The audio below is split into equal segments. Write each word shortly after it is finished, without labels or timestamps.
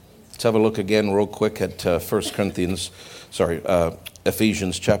Let's have a look again real quick at Ephesians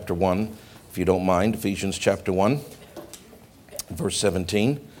chapter 1, if you don't mind. Ephesians chapter 1, verse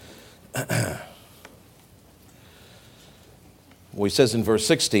 17. Well, he says in verse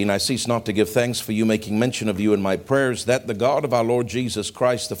 16, I cease not to give thanks for you, making mention of you in my prayers, that the God of our Lord Jesus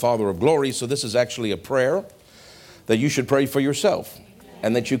Christ, the Father of glory. So this is actually a prayer that you should pray for yourself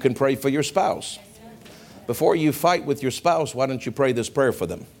and that you can pray for your spouse. Before you fight with your spouse, why don't you pray this prayer for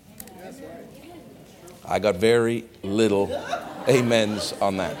them? I got very little amens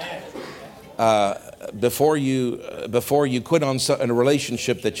on that. Before you quit on a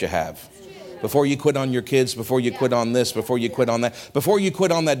relationship that you have, before you quit on your kids, before you quit on this, before you quit on that, before you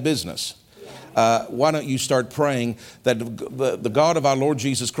quit on that business, why don't you start praying that the God of our Lord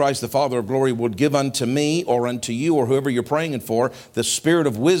Jesus Christ, the Father of glory, would give unto me or unto you or whoever you're praying it for, the spirit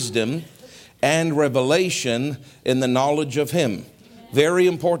of wisdom and revelation in the knowledge of Him. Very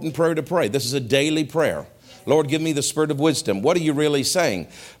important prayer to pray. This is a daily prayer. Lord, give me the spirit of wisdom. What are you really saying?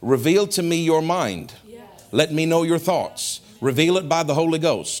 Reveal to me your mind. Let me know your thoughts. Reveal it by the Holy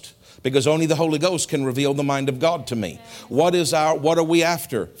Ghost, because only the Holy Ghost can reveal the mind of God to me. What are we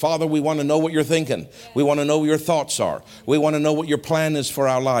after? Father, we want to know what you're thinking. We want to know what your thoughts are. We want to know what your plan is for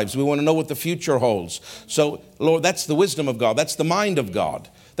our lives. We want to know what the future holds. So, Lord, that's the wisdom of God. That's the mind of God.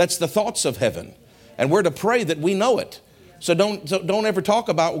 That's the thoughts of heaven. And we're to pray that we know it. So don't ever talk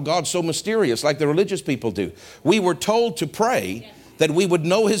about God so mysterious like the religious people do. We were told to pray that we would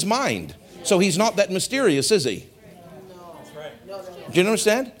know His mind. So He's not that mysterious, is He? Do you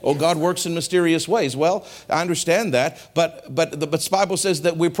understand? Oh, God works in mysterious ways. Well, I understand that, but the Bible says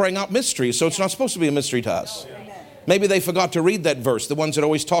that we're praying out mysteries, so it's not supposed to be a mystery to us. Maybe they forgot to read that verse, the ones that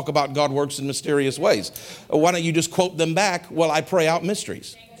always talk about God works in mysterious ways. Why don't you just quote them back? Well, I pray out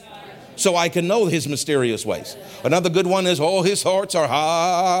mysteries, so I can know His mysterious ways. Another good one is, oh, His thoughts are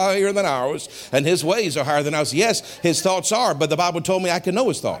higher than ours, and His ways are higher than ours. Yes, His thoughts are, but the Bible told me I can know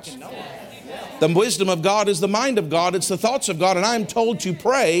His thoughts. The wisdom of God is the mind of God. It's the thoughts of God. And I am told to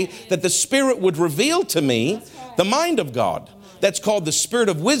pray that the Spirit would reveal to me the mind of God. That's called the spirit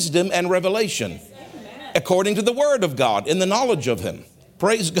of wisdom and revelation, according to the Word of God, in the knowledge of Him.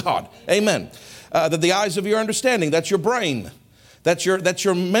 Praise God. Amen. That the eyes of your understanding, that's your brain. That's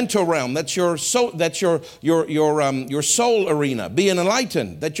your mental realm. That's your soul arena. Being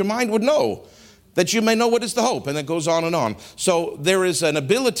enlightened, that your mind would know, that you may know what is the hope. And it goes on and on. So there is an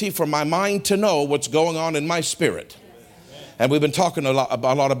ability for my mind to know what's going on in my spirit. And we've been talking a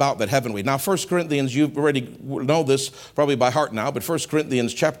lot about that, haven't we? Now, 1 Corinthians, you already know this probably by heart now, but 1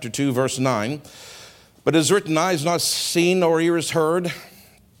 Corinthians chapter 2, verse 9. But it is written, eye is not seen nor ear is heard,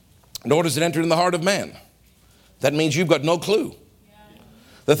 nor does it enter in the heart of man. That means you've got no clue.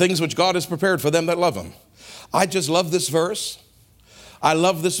 The things which God has prepared for them that love Him. I just love this verse. I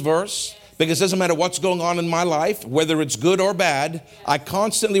love this verse because it doesn't matter what's going on in my life, whether it's good or bad. I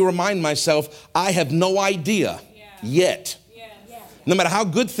constantly remind myself, I have no idea yet. No matter how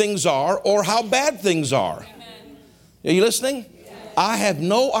good things are or how bad things are. Are you listening? I have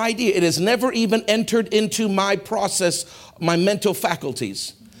no idea. It has never even entered into my process, my mental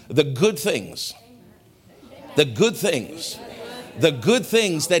faculties. The good things. The good things. The good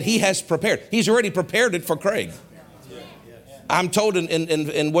things that He has prepared. He's already prepared it for Craig. I'm told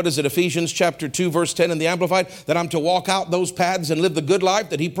in what is it, Ephesians chapter 2, verse 10 in the Amplified, that I'm to walk out those paths and live the good life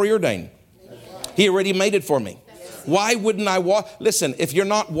that He preordained. He already made it for me. Why wouldn't I walk? Listen, if you're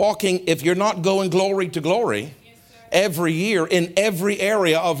not going glory to glory every year in every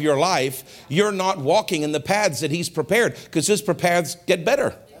area of your life, you're not walking in the paths that He's prepared, because His paths get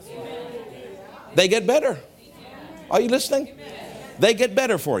better. They get better. Are you listening? They get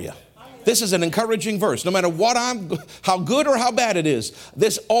better for you. This is an encouraging verse. No matter how good or how bad it is,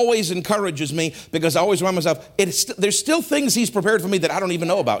 this always encourages me, because I always remind myself, there's still things He's prepared for me that I don't even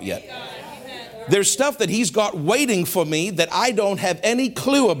know about yet. There's stuff that He's got waiting for me that I don't have any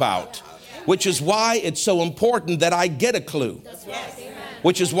clue about, which is why it's so important that I get a clue.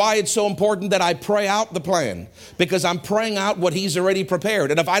 Which is why it's so important that I pray out the plan, because I'm praying out what He's already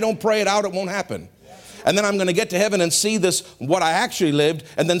prepared. And if I don't pray it out, it won't happen. And then I'm going to get to heaven and see what I actually lived,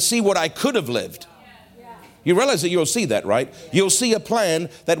 and then see what I could have lived. You realize that you'll see that, right? You'll see a plan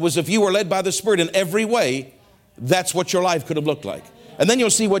that was, if you were led by the Spirit in every way, that's what your life could have looked like. And then you'll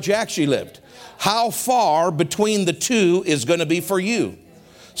see what you actually lived. How far between the two is going to be for you.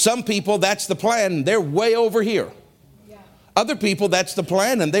 Some people, that's the plan. They're way over here. Other people, that's the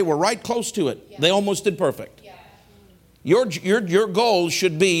plan, and they were right close to it. They almost did perfect. Your goal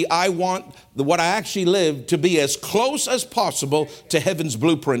should be, I want what I actually live to be as close as possible to heaven's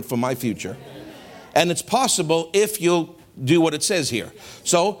blueprint for my future. And it's possible if you'll do what it says here.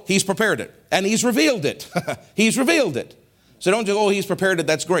 So he's prepared it and he's revealed it. He's revealed it. So don't just, oh, he's prepared it.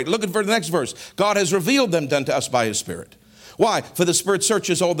 That's great. Look at the next verse. God has revealed them unto us by his Spirit. Why? For the Spirit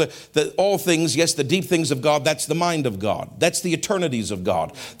searches all things, yes, the deep things of God. That's the mind of God. That's the eternities of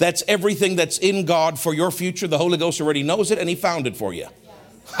God. That's everything that's in God for your future. The Holy Ghost already knows it and he found it for you.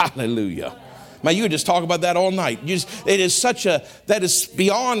 Hallelujah. Man, you could just talk about that all night. That is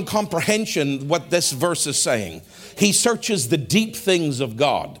beyond comprehension what this verse is saying. He searches the deep things of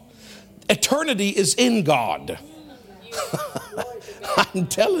God. Eternity is in God. I'm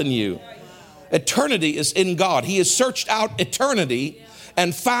telling you. Eternity is in God. He has searched out eternity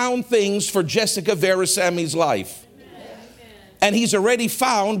and found things for Jessica Verasami's life. And he's already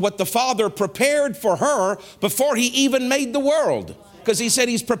found what the Father prepared for her before he even made the world. Because he said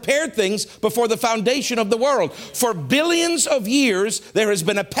he's prepared things before the foundation of the world. For billions of years, there has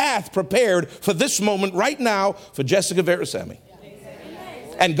been a path prepared for this moment right now for Jessica Verasami.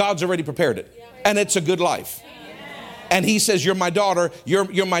 And God's already prepared it. And it's a good life. And he says, you're my daughter,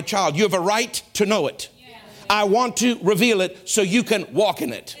 you're my child. You have a right to know it. I want to reveal it so you can walk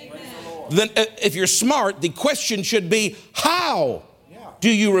in it. Then if you're smart, the question should be, how do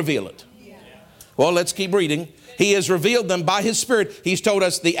you reveal it? Well, let's keep reading. He has revealed them by his Spirit. He's told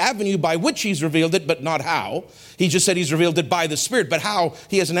us the avenue by which he's revealed it, but not how. He just said he's revealed it by the Spirit, but how,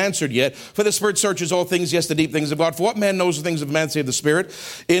 he hasn't answered yet. For the Spirit searches all things, yes, the deep things of God. For what man knows the things of man save the Spirit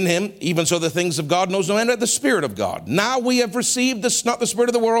in him? Even so the things of God knows no man but the Spirit of God. Now we have received this, not the Spirit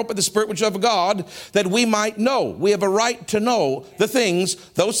of the world, but the Spirit which is of God, that we might know. We have a right to know the things,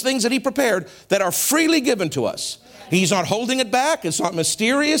 those things that he prepared, that are freely given to us. He's not holding it back. It's not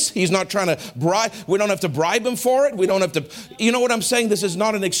mysterious. He's not trying to bribe. We don't have to bribe him for it. We don't have to, you know what I'm saying? This is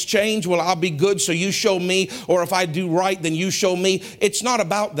not an exchange. Well, I'll be good, so you show me. Or if I do right, then you show me. It's not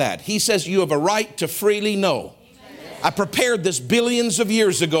about that. He says you have a right to freely know. I prepared this billions of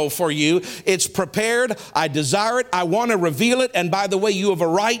years ago for you. It's prepared. I desire it. I want to reveal it. And by the way, you have a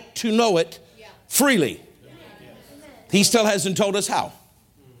right to know it freely. He still hasn't told us how.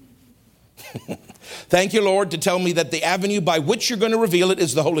 Thank you, Lord, to tell me that the avenue by which you're going to reveal it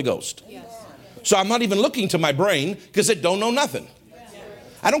is the Holy Ghost. Yes. So I'm not even looking to my brain because it don't know nothing.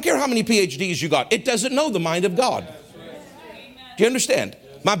 I don't care how many PhDs you got. It doesn't know the mind of God. Do you understand?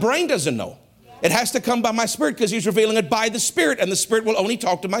 My brain doesn't know. It has to come by my Spirit because he's revealing it by the Spirit. And the Spirit will only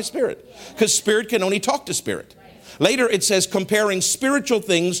talk to my spirit because Spirit can only talk to Spirit. Later it says comparing spiritual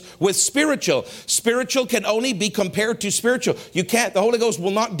things with spiritual. Spiritual can only be compared to spiritual. You can't, the Holy Ghost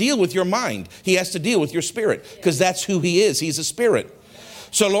will not deal with your mind. He has to deal with your spirit because that's who he is. He's a spirit.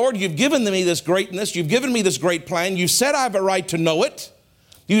 So Lord, you've given me this greatness. You've given me this great plan. You said I have a right to know it.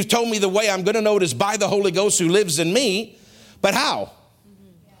 You've told me the way I'm going to know it is by the Holy Ghost who lives in me. But how?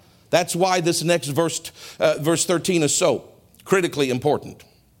 That's why this next verse 13 is so critically important.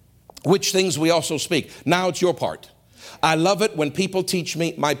 Which things we also speak. Now it's your part. I love it when people teach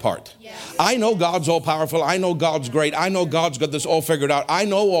me my part. Yes. I know God's all powerful. I know God's great. I know God's got this all figured out. I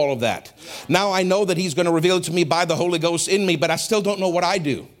know all of that. Now I know that he's going to reveal it to me by the Holy Ghost in me, but I still don't know what I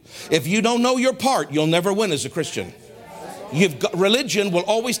do. If you don't know your part, you'll never win as a Christian. Religion will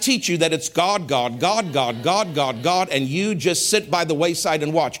always teach you that it's God, God, God, God, God, God, God, and you just sit by the wayside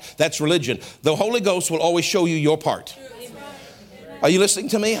and watch. That's religion. The Holy Ghost will always show you your part. Are you listening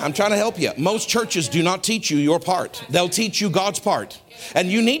to me? I'm trying to help you. Most churches do not teach you your part. They'll teach you God's part. And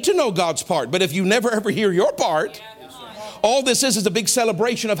you need to know God's part. But if you never ever hear your part, all this is a big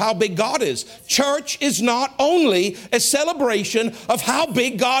celebration of how big God is. Church is not only a celebration of how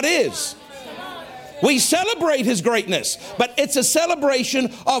big God is. We celebrate his greatness, but it's a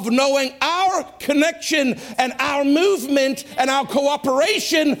celebration of knowing our connection and our movement and our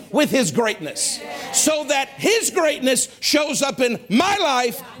cooperation with his greatness so that his greatness shows up in my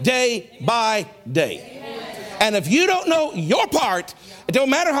life day by day. And if you don't know your part, it don't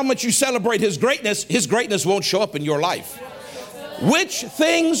matter how much you celebrate his greatness won't show up in your life. Which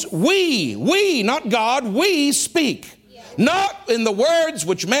things we, not God, we speak. Not in the words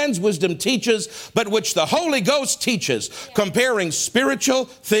which man's wisdom teaches, but which the Holy Ghost teaches, comparing spiritual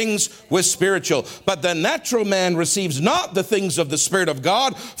things with spiritual. But the natural man receives not the things of the Spirit of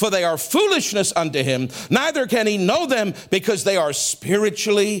God, for they are foolishness unto him. Neither can he know them because they are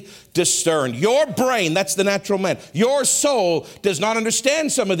spiritually discerned. Your brain, that's the natural man. Your soul does not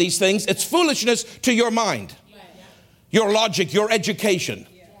understand some of these things. It's foolishness to your mind, your logic, your education.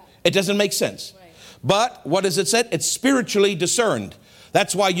 It doesn't make sense. But what does it say? It's spiritually discerned.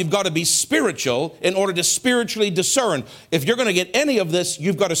 That's why you've got to be spiritual in order to spiritually discern. If you're going to get any of this,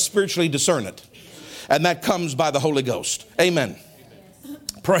 you've got to spiritually discern it. And that comes by the Holy Ghost. Amen.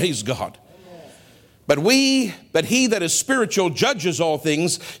 Praise God. But he that is spiritual judges all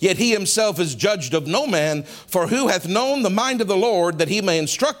things, yet he himself is judged of no man. For who hath known the mind of the Lord that he may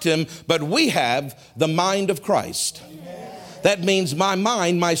instruct him? But we have the mind of Christ. That means my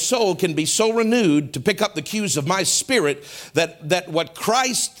mind, my soul can be so renewed to pick up the cues of my spirit that what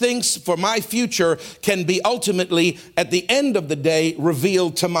Christ thinks for my future can be ultimately, at the end of the day,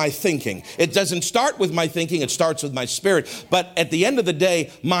 revealed to my thinking. It doesn't start with my thinking, it starts with my spirit. But at the end of the day,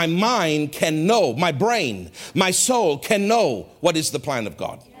 my mind can know, my brain, my soul can know what is the plan of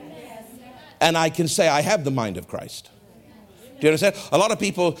God. And I can say, I have the mind of Christ. Do you understand? A lot of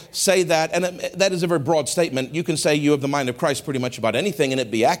people say that, and that is a very broad statement. You can say you have the mind of Christ pretty much about anything and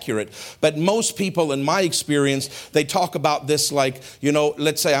it be accurate. But most people, in my experience, they talk about this like,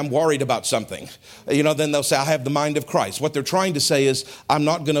 let's say I'm worried about something. Then they'll say, I have the mind of Christ. What they're trying to say is, I'm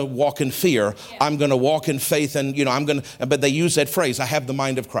not going to walk in fear. I'm going to walk in faith, and, but they use that phrase, I have the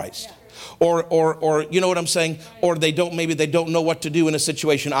mind of Christ. Or you know what I'm saying? Or maybe they don't know what to do in a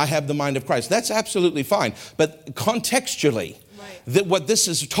situation. I have the mind of Christ. That's absolutely fine. But contextually, that what this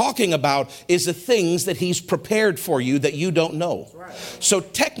is talking about is the things that he's prepared for you that you don't know. Right. So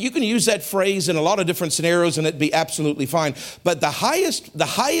you can use that phrase in a lot of different scenarios and it'd be absolutely fine. But the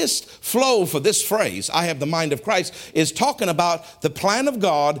highest flow for this phrase, I have the mind of Christ, is talking about the plan of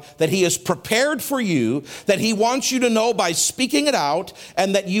God that he has prepared for you, that he wants you to know by speaking it out,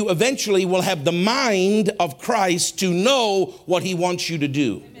 and that you eventually will have the mind of Christ to know what he wants you to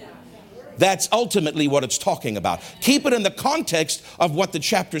do. That's ultimately what it's talking about. Keep it in the context of what the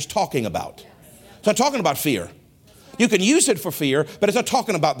chapter's talking about. It's not talking about fear. You can use it for fear, but it's not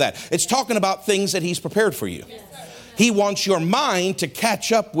talking about that. It's talking about things that he's prepared for you. He wants your mind to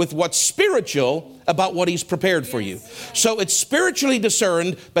catch up with what's spiritual about what he's prepared for you. So it's spiritually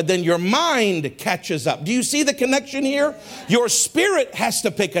discerned, but then your mind catches up. Do you see the connection here? Your spirit has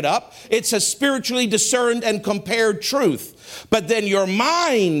to pick it up. It's a spiritually discerned and compared truth. But then your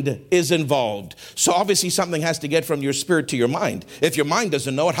mind is involved. So obviously something has to get from your spirit to your mind. If your mind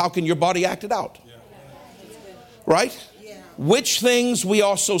doesn't know it, how can your body act it out? Right? Which things we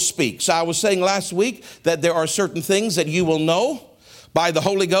also speak. So I was saying last week that there are certain things that you will know by the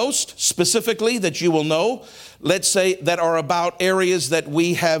Holy Ghost, specifically that you will know, let's say, that are about areas that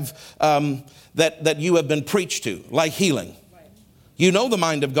we have, that you have been preached to, like healing. You know the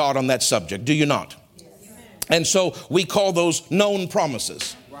mind of God on that subject, do you not? And so we call those known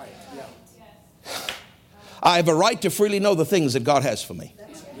promises. I have a right to freely know the things that God has for me.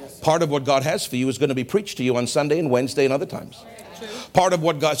 Part of what God has for you is going to be preached to you on Sunday and Wednesday and other times. Part of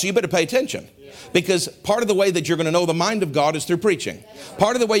what God, so you better pay attention. Because part of the way that you're going to know the mind of God is through preaching.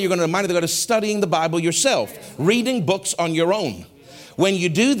 Part of the way you're going to know the mind of God is studying the Bible yourself, reading books on your own. When you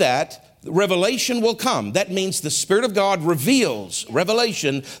do that, revelation will come. That means the Spirit of God reveals,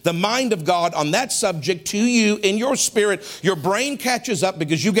 revelation, the mind of God on that subject to you in your spirit. Your brain catches up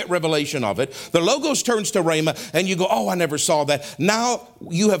because you get revelation of it. The Logos turns to Rhema and you go, oh, I never saw that. Now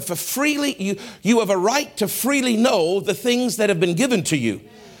you have you have a right to freely know the things that have been given to you.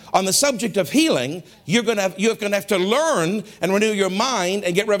 On the subject of healing, you're going to have to learn and renew your mind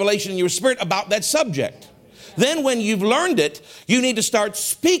and get revelation in your spirit about that subject. Then when you've learned it, you need to start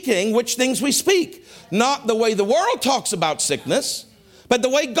speaking which things we speak. Not the way the world talks about sickness, but the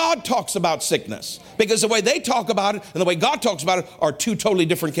way God talks about sickness. Because the way they talk about it and the way God talks about it are two totally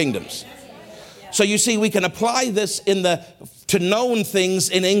different kingdoms. So you see, we can apply this to known things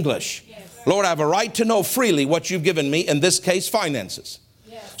in English. Lord, I have a right to know freely what you've given me, in this case, finances.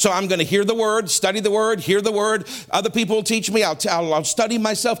 So I'm going to hear the word, study the word, hear the word. Other people will teach me. I'll study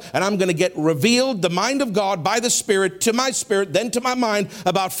myself, and I'm going to get revealed the mind of God by the Spirit to my spirit, then to my mind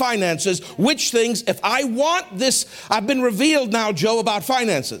about finances. Which things, if I want this, I've been revealed now, Joe, about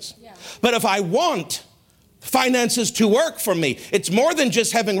finances. But if I want finances to work for me, it's more than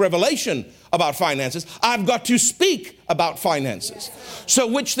just having revelation about finances. I've got to speak about finances. So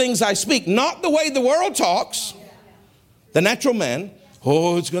which things I speak, not the way the world talks, the natural man.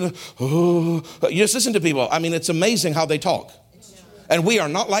 You just listen to people. I mean, it's amazing how they talk. And we are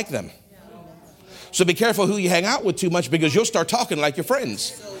not like them. So be careful who you hang out with too much, because you'll start talking like your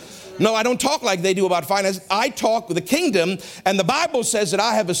friends. No, I don't talk like they do about finance. I talk with the kingdom, and the Bible says that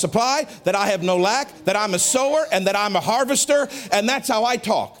I have a supply, that I have no lack, that I'm a sower, and that I'm a harvester, and that's how I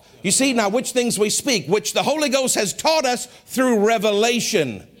talk. You see, now which things we speak, which the Holy Ghost has taught us through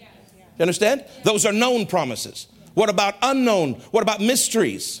revelation. You understand? Those are known promises. What about unknown? What about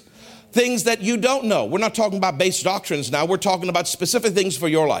mysteries? Things that you don't know. We're not talking about base doctrines now. We're talking about specific things for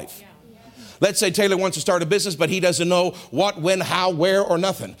your life. Let's say Taylor wants to start a business, but he doesn't know what, when, how, where, or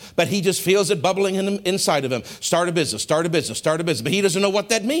nothing. But he just feels it bubbling inside of him. Start a business, start a business, start a business. But he doesn't know what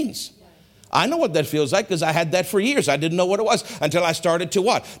that means. I know what that feels like because I had that for years. I didn't know what it was until I started to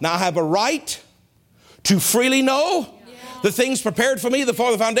what? Now I have a right to freely know the things prepared for me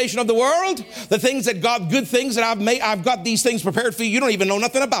before the foundation of the world. The things that God, good things that I've made. I've got these things prepared for you. You don't even know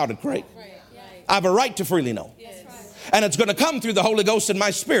nothing about it, Craig. I have a right to freely know. And it's going to come through the Holy Ghost in my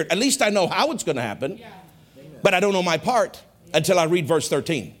spirit. At least I know how it's going to happen. But I don't know my part until I read verse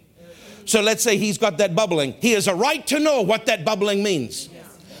 13. So let's say he's got that bubbling. He has a right to know what that bubbling means.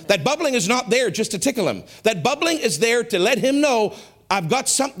 That bubbling is not there just to tickle him. That bubbling is there to let him know, I've got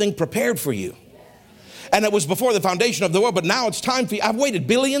something prepared for you. And it was before the foundation of the world, but now it's time for you. I've waited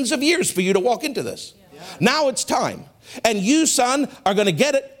billions of years for you to walk into this. Now it's time. And you, son, are going to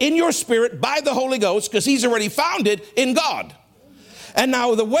get it in your spirit by the Holy Ghost because he's already found it in God. And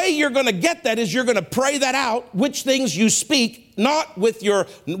now the way you're going to get that is you're going to pray that out, which things you speak, not with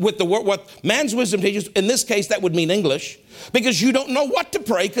the word, what man's wisdom teaches. In this case, that would mean English, because you don't know what to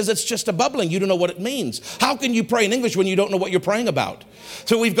pray because it's just a bubbling. You don't know what it means. How can you pray in English when you don't know what you're praying about?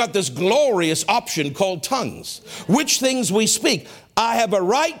 So we've got this glorious option called tongues. Which things we speak. I have a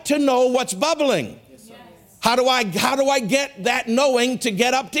right to know what's bubbling. How do I get that knowing to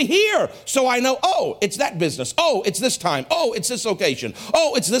get up to here? So I know, oh, it's that business. Oh, it's this time. Oh, it's this occasion.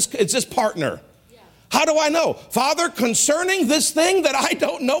 Oh, it's this partner. How do I know? Father, concerning this thing that I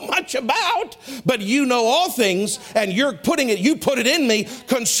don't know much about, but you know all things, and you put it in me.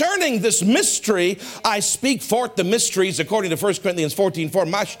 Concerning this mystery, I speak forth the mysteries according to 1 Corinthians 14:4.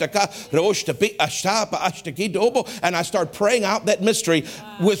 And I start praying out that mystery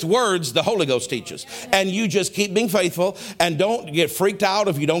with words the Holy Ghost teaches. And you just keep being faithful and don't get freaked out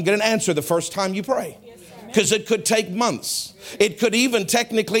if you don't get an answer the first time you pray. Because it could take months. It could even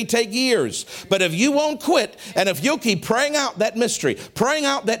technically take years. But if you won't quit, and if you'll keep praying out that mystery,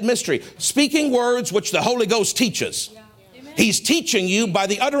 speaking words which the Holy Ghost teaches. He's teaching you by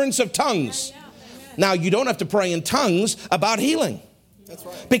the utterance of tongues. Now, you don't have to pray in tongues about healing.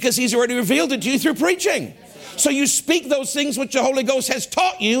 Because he's already revealed it to you through preaching. So you speak those things which the Holy Ghost has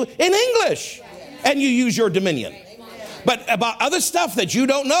taught you in English. And you use your dominion. But about other stuff that you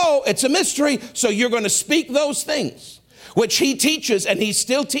don't know, it's a mystery. So you're going to speak those things which he teaches, and he's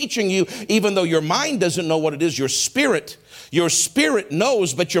still teaching you, even though your mind doesn't know what it is. Your spirit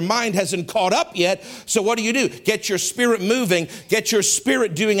knows, but your mind hasn't caught up yet. So what do? Get your spirit moving. Get your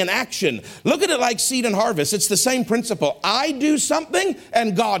spirit doing an action. Look at it like seed and harvest. It's the same principle. I do something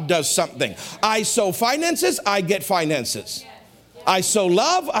and God does something. I sow finances, I get finances. I sow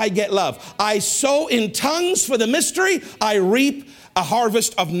love, I get love. I sow in tongues for the mystery, I reap a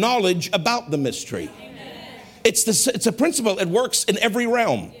harvest of knowledge about the mystery. It's a principle. It works in every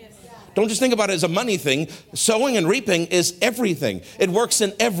realm. Don't just think about it as a money thing. Sowing and reaping is everything. It works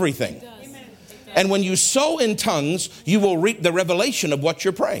in everything. And when you sow in tongues, you will reap the revelation of what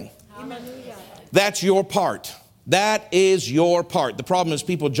you're praying. That's your part. That is your part. The problem is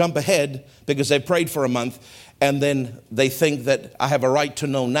people jump ahead because they've prayed for a month, and then they think that I have a right to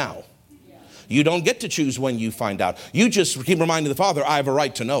know now. You don't get to choose when you find out. You just keep reminding the Father, I have a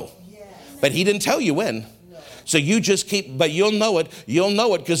right to know. But he didn't tell you when. So you just keep, but you'll know it. You'll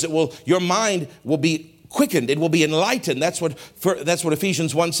know it because your mind will be quickened. It will be enlightened. That's what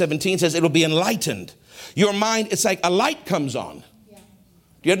Ephesians 1:17 says. It will be enlightened. Your mind, it's like a light comes on.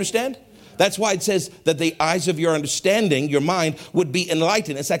 Do you understand? That's why it says that the eyes of your understanding, your mind, would be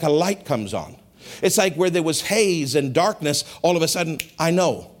enlightened. It's like a light comes on. It's like where there was haze and darkness, all of a sudden, I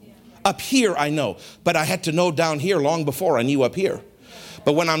know. Up here, I know. But I had to know down here long before I knew up here.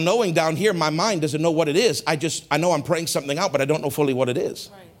 But when I'm knowing down here, my mind doesn't know what it is. I know I'm praying something out, but I don't know fully what it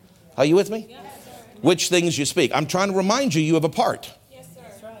is. Are you with me? Yes, which things you speak. I'm trying to remind you have a part. Yes,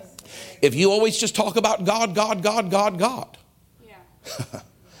 sir. If you always just talk about God.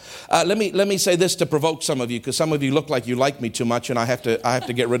 Yeah. Let me say this to provoke some of you, because some of you look like you like me too much, and I have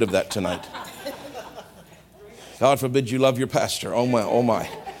to get rid of that tonight. God forbid you love your pastor. Oh my, oh my.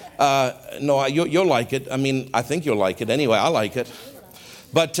 No, you'll like it. I mean, I think you'll like it anyway. I like it.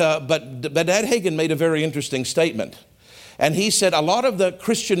 But Ed Hagin made a very interesting statement. And he said a lot of the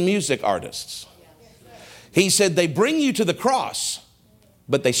Christian music artists, he said they bring you to the cross,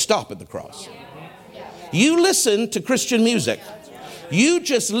 but they stop at the cross. You listen to Christian music. You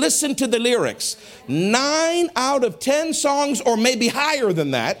just listen to the lyrics. 9 out of 10 songs, or maybe higher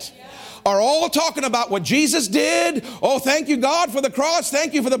than that, are all talking about what Jesus did. Oh, thank you, God, for the cross.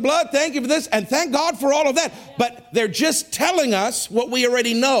 Thank you for the blood. Thank you for this. And thank God for all of that. But they're just telling us what we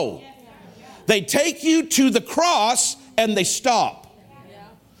already know. They take you to the cross and they stop.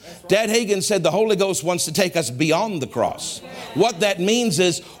 Dad Hagin said the Holy Ghost wants to take us beyond the cross. What that means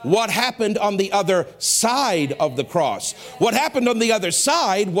is what happened on the other side of the cross. What happened on the other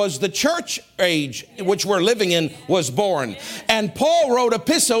side was the church age which we're living in was born. And Paul wrote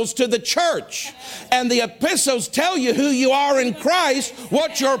epistles to the church. And the epistles tell you who you are in Christ,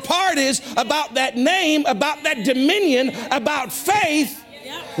 what your part is, about that name, about that dominion, about faith.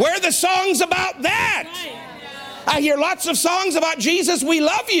 Where are the songs about that? I hear lots of songs about Jesus, we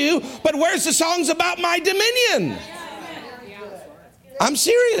love you, but where's the songs about my dominion? I'm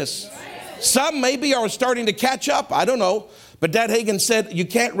serious. Some maybe are starting to catch up. I don't know. But Dad Hagin said you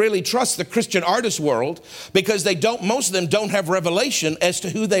can't really trust the Christian artist world because most of them don't have revelation as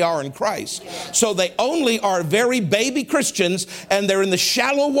to who they are in Christ. So they only are very baby Christians, and they're in the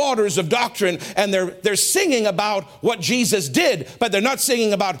shallow waters of doctrine, and they're singing about what Jesus did, but they're not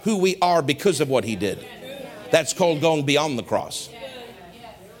singing about who we are because of what he did. That's called going beyond the cross.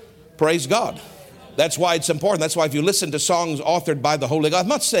 Praise God. That's why it's important. That's why if you listen to songs authored by the Holy God, I'm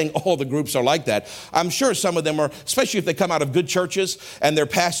not saying all the groups are like that. I'm sure some of them are, especially if they come out of good churches and their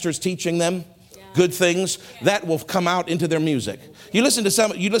pastors teaching them good things, that will come out into their music. You listen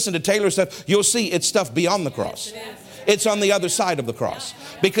to Taylor stuff, you'll see it's stuff beyond the cross. It's on the other side of the cross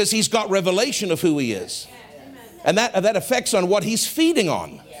because he's got revelation of who he is. And that affects on what he's feeding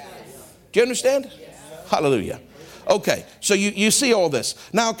on. Do you understand? Hallelujah. Okay, so you see all this.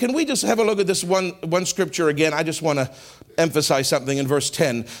 Now, can we just have a look at this one scripture again? I just want to emphasize something in verse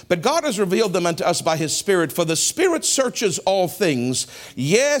 10. But God has revealed them unto us by his Spirit, for the Spirit searches all things,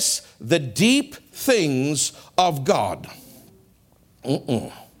 yes, the deep things of God.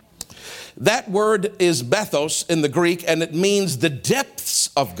 That word is bathos in the Greek, and it means the depths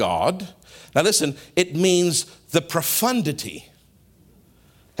of God. Now listen, it means the profundity.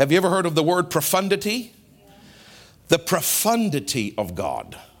 Have you ever heard of the word profundity? The profundity of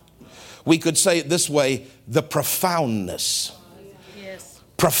God. We could say it this way, the profoundness. Yes.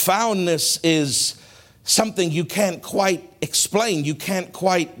 Profoundness is something you can't quite explain, you can't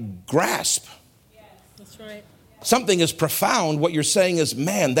quite grasp. Yes. That's right. Something is profound. What you're saying is,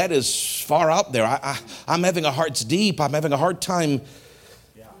 man, that is far out there. I'm having a heart's deep. I'm having a hard time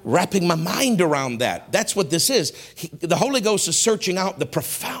wrapping my mind around that. That's what this is. The Holy Ghost is searching out the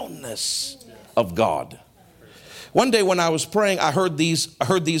profoundness of God. One day when I was praying, I heard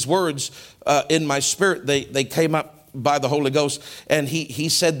these words in my spirit. They came up by the Holy Ghost, and he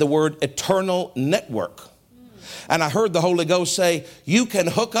said the word eternal network. And I heard the Holy Ghost say, you can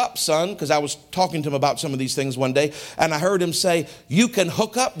hook up, son, because I was talking to him about some of these things one day, and I heard him say, you can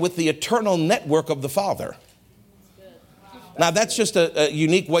hook up with the eternal network of the Father. Now, that's just a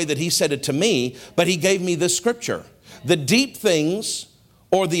unique way that he said it to me, but he gave me this scripture. The deep things,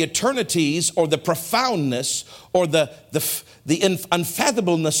 or the eternities, or the profoundness, or the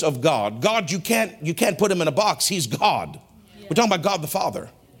unfathomableness of God. God, you can't put him in a box. He's God. Yeah. We're talking about God the Father.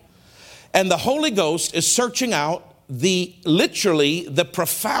 And the Holy Ghost is searching out literally the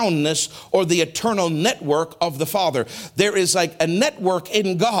profoundness or the eternal network of the Father. There is like a network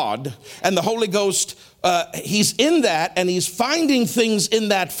in God, and the Holy Ghost, he's in that, and he's finding things in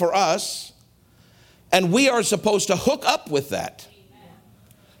that for us, and we are supposed to hook up with that.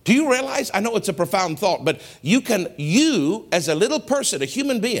 Do you realize? I know it's a profound thought, but you as a little person, a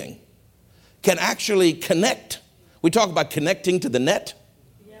human being, can actually connect. We talk about connecting to the net.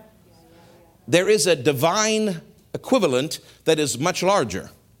 There is a divine equivalent that is much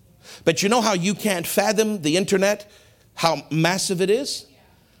larger. But you know how you can't fathom the internet, how massive it is?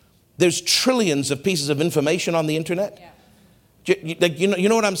 There's trillions of pieces of information on the internet. You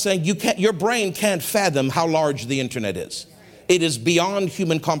know what I'm saying? Your brain can't fathom how large the internet is. It is beyond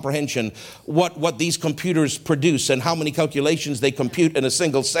human comprehension what these computers produce and how many calculations they compute in a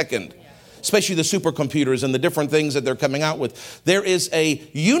single second, especially the supercomputers and the different things that they're coming out with. There is a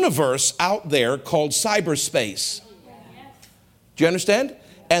universe out there called cyberspace. Do you understand?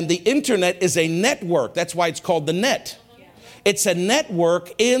 And the internet is a network. That's why it's called the net. It's a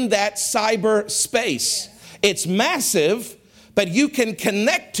network in that cyberspace. It's massive, but you can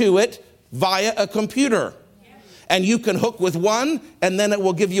connect to it via a computer. And you can hook with one, and then it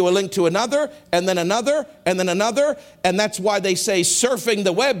will give you a link to another, and then another, and then another. And that's why they say surfing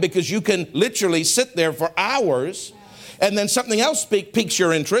the web, because you can literally sit there for hours, and then something else piques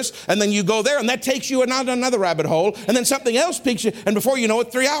your interest, and then you go there, and that takes you another rabbit hole, and then something else piques you, and before you know it,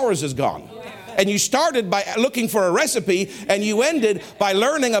 3 hours is gone. And you started by looking for a recipe, and you ended by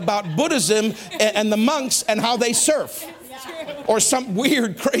learning about Buddhism and the monks and how they surf. Or some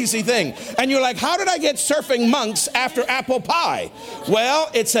weird, crazy thing. And you're like, how did I get surfing monks after apple pie? Well,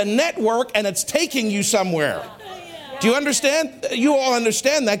 it's a network, and it's taking you somewhere. Do you understand? You all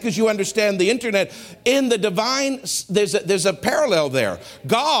understand that because you understand the internet. In the divine, there's a parallel there.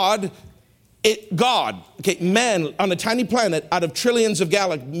 God, okay, man on a tiny planet out of trillions of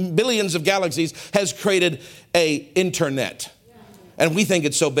billions of galaxies has created a internet. And we think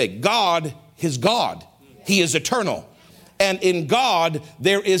it's so big. God is God. He is eternal. And in God,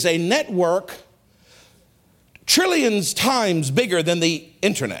 there is a network trillions times bigger than the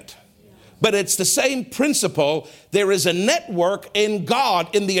internet. But it's the same principle. There is a network in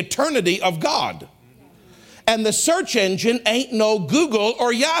God, in the eternity of God. And the search engine ain't no Google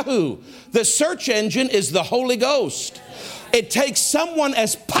or Yahoo. The search engine is the Holy Ghost. It takes someone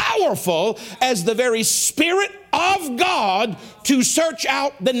as powerful as the very Spirit of God to search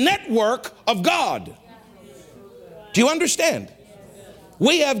out the network of God. Do you understand?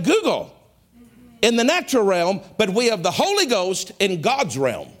 We have Google in the natural realm, but we have the Holy Ghost in God's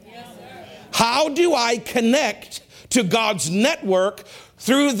realm. How do I connect to God's network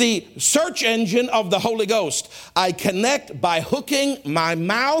through the search engine of the Holy Ghost? I connect by hooking my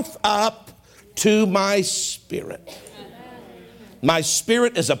mouth up to my spirit. My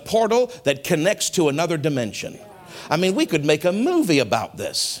spirit is a portal that connects to another dimension. I mean, we could make a movie about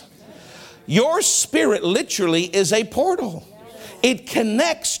this. Your spirit literally is a portal. It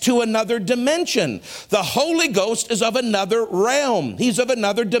connects to another dimension. The Holy Ghost is of another realm. He's of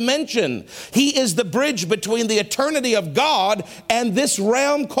another dimension. He is the bridge between the eternity of God and this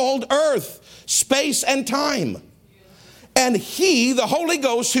realm called earth, space and time. And he, the Holy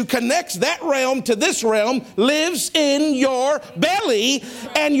Ghost, who connects that realm to this realm, lives in your belly,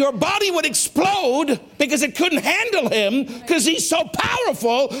 and your body would explode because it couldn't handle him because he's so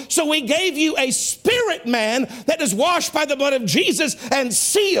powerful. So he gave you a spirit man that is washed by the blood of Jesus and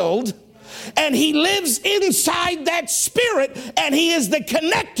sealed. And he lives inside that spirit, and he is the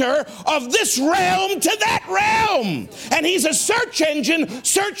connector of this realm to that realm. And he's a search engine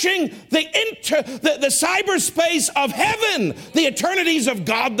searching the cyberspace of heaven, the eternities of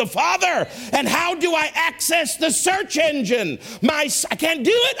God the Father. And how do I access the search engine? I can't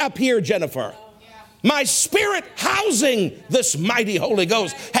do it up here, Jennifer. My spirit housing this mighty Holy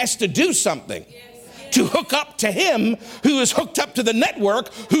Ghost has to do something to hook up to him who is hooked up to the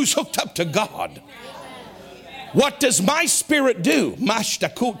network, who's hooked up to God. What does my spirit do?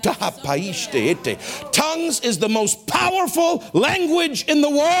 Tongues is the most powerful language in the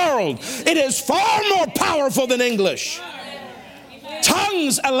world. It is far more powerful than English.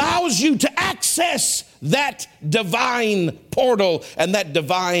 Tongues allows you to access that divine portal and that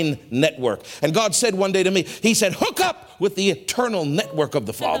divine network. And God said one day to me, he said, hook up with the eternal network of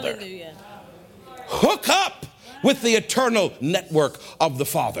the Father. Hallelujah. Hook up with the eternal network of the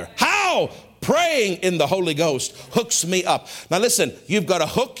Father. How? Praying in the Holy Ghost hooks me up. Now listen, you've got to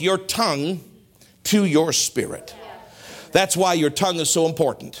hook your tongue to your spirit. That's why your tongue is so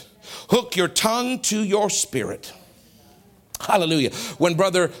important. Hook your tongue to your spirit. Hallelujah. When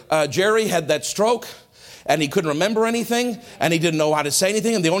Brother Jerry had that stroke and he couldn't remember anything and he didn't know how to say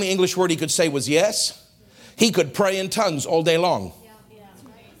anything and the only English word he could say was yes, he could pray in tongues all day long.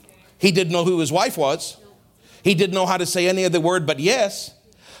 He didn't know who his wife was. He didn't know how to say any other word but yes.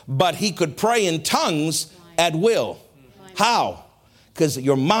 But he could pray in tongues at will. How? Because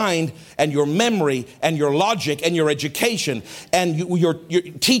your mind and your memory and your logic and your education and you're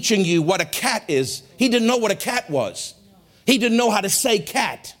teaching you what a cat is. He didn't know what a cat was. He didn't know how to say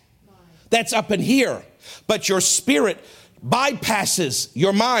cat. That's up in here. But your spirit bypasses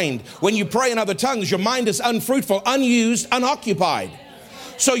your mind. When you pray in other tongues, your mind is unfruitful, unused, unoccupied.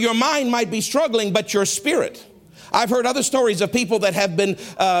 So your mind might be struggling, but your spirit. I've heard other stories of people that have been,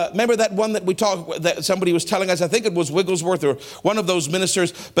 remember that one that we talked, that somebody was telling us, I think it was Wigglesworth or one of those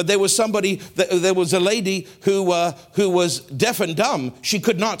ministers, but there was somebody, there was a lady who was deaf and dumb. She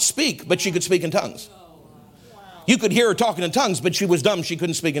could not speak, but she could speak in tongues. You could hear her talking in tongues, but she was dumb. She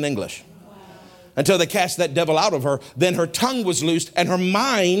couldn't speak in English. Until they cast that devil out of her, then her tongue was loosed and her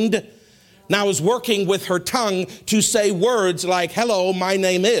mind now is working with her tongue to say words like, hello, my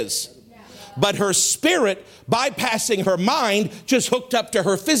name is. But her spirit, bypassing her mind, just hooked up to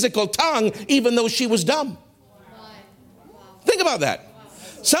her physical tongue, even though she was dumb. Think about that.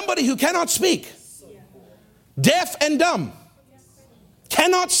 Somebody who cannot speak, deaf and dumb,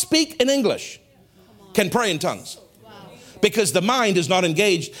 cannot speak in English, can pray in tongues. Because the mind is not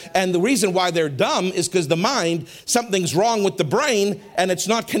engaged. And the reason why they're dumb is because the mind, something's wrong with the brain and it's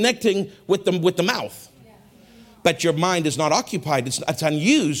not connecting with the mouth. But your mind is not occupied. It's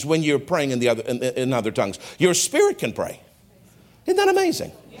unused when you're praying in other tongues. Your spirit can pray. Isn't that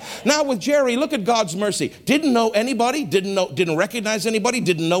amazing? Now with Jerry, look at God's mercy. Didn't know anybody, didn't recognize anybody,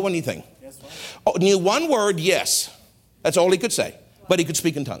 didn't know anything. Knew one word, yes. That's all he could say. But he could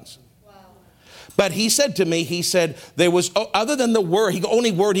speak in tongues. But he said to me, he said, there was, other than the word, the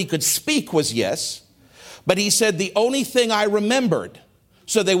only word he could speak was yes. But he said, the only thing I remembered.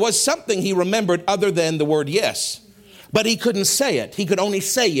 So there was something he remembered other than the word yes. But he couldn't say it. He could only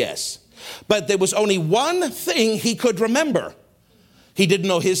say yes. But there was only one thing he could remember. He didn't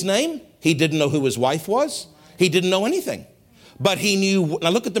know his name. He didn't know who his wife was. He didn't know anything. But he knew, now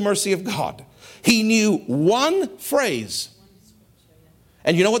look at the mercy of God. He knew one phrase.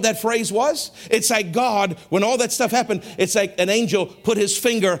 And you know what that phrase was? It's like God, when all that stuff happened, it's like an angel put his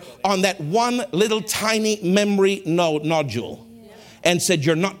finger on that one little tiny memory nodule and said,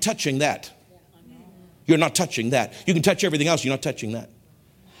 you're not touching that. You're not touching that. You can touch everything else. You're not touching that.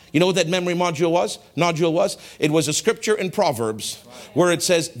 You know what that memory nodule was? It was a scripture in Proverbs where it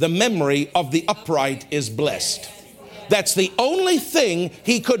says, the memory of the upright is blessed. That's the only thing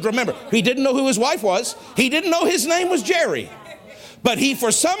he could remember. He didn't know who his wife was. He didn't know his name was Jerry. But he,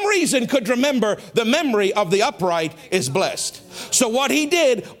 for some reason, could remember the memory of the upright is blessed. So what he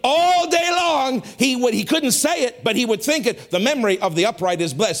did all day long, he couldn't say it, but he would think it. The memory of the upright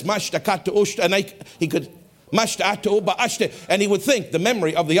is blessed. And he could, and he would think the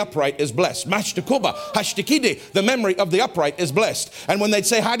memory of the upright is blessed. The memory of the upright is blessed. And when they'd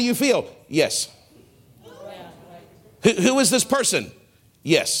say, how do you feel? Yes. Who is this person?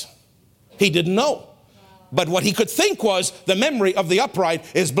 Yes. He didn't know. But what he could think was the memory of the upright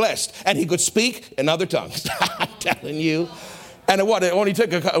is blessed. And he could speak in other tongues. I'm telling you. And it only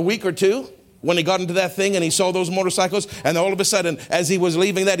took a week or two when he got into that thing and he saw those motorcycles. And all of a sudden, as he was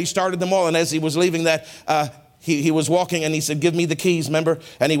leaving that, he started them all. And as he was leaving that, he was walking and he said, give me the keys, remember?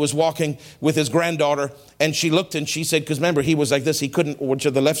 And he was walking with his granddaughter. And she looked and she said, because remember, he was like this. He couldn't, or to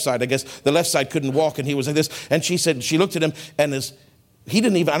the left side, I guess. The left side couldn't walk and he was like this. And she said, she looked at him and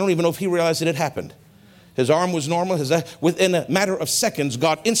I don't even know if he realized it had happened. His arm was normal. Within a matter of seconds,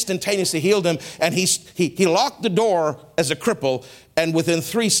 God instantaneously healed him. And he locked the door as a cripple. And within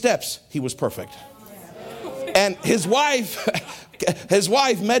 3 steps, he was perfect. And his wife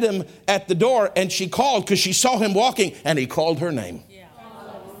met him at the door. And she called because she saw him walking. And he called her name.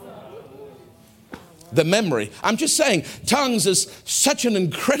 The memory. I'm just saying, tongues is such an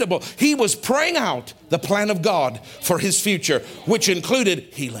incredible. He was praying out the plan of God for his future, which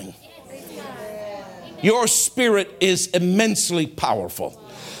included healing. Your spirit is immensely powerful.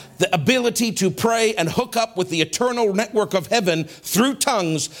 The ability to pray and hook up with the eternal network of heaven through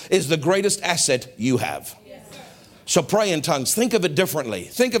tongues is the greatest asset you have. So pray in tongues. Think of it differently.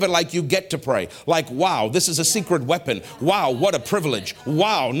 Think of it like you get to pray. Like, wow, this is a secret weapon. Wow, what a privilege.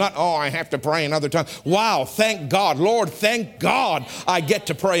 Wow, not, I have to pray in other tongues. Wow, thank God. Lord, thank God I get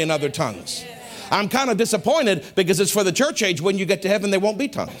to pray in other tongues. I'm kind of disappointed because it's for the church age. When you get to heaven, there won't be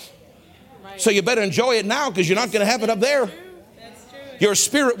tongues. So you better enjoy it now because you're not going to have it up there. Your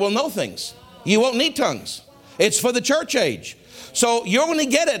spirit will know things. You won't need tongues. It's for the church age. So you only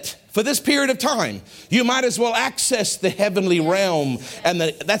get it for this period of time. You might as well access the heavenly realm. And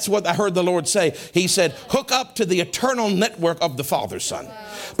that's what I heard the Lord say. He said, hook up to the eternal network of the Father, Son.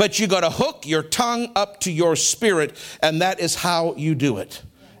 But you got to hook your tongue up to your spirit. And that is how you do it.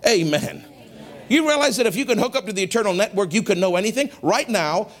 Amen. You realize that if you can hook up to the eternal network, you can know anything? Right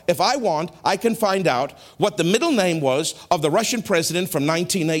now, if I want, I can find out what the middle name was of the Russian president from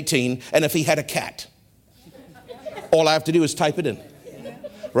 1918 and if he had a cat. All I have to do is type it in.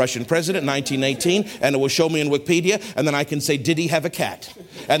 Russian president, 1918, and it will show me in Wikipedia, and then I can say, did he have a cat?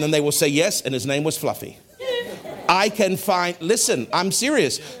 And then they will say yes, and his name was Fluffy. I can find, listen, I'm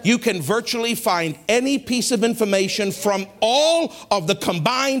serious. You can virtually find any piece of information from all of the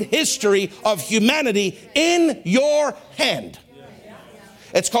combined history of humanity in your hand.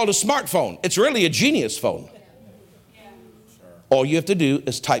 It's called a smartphone. It's really a genius phone. All you have to do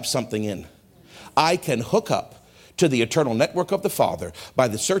is type something in. I can hook up to the eternal network of the Father by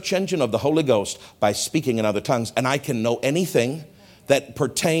the search engine of the Holy Ghost by speaking in other tongues. And I can know anything that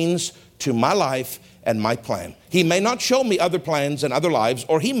pertains to my life and my plan. He may not show me other plans and other lives,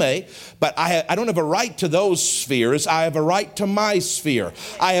 or he may, but I don't have a right to those spheres. I have a right to my sphere.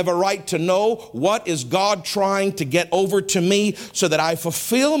 I have a right to know what is God trying to get over to me so that I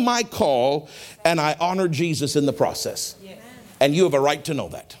fulfill my call and I honor Jesus in the process. And you have a right to know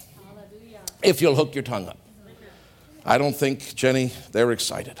that if you'll hook your tongue up. I don't think, Jenny, they're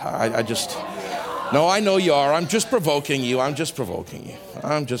excited. No, I know you are. I'm just provoking you. I'm just provoking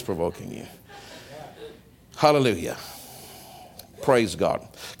you. Hallelujah. Praise God.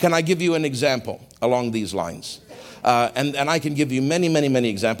 Can I give you an example along these lines? And I can give you many, many, many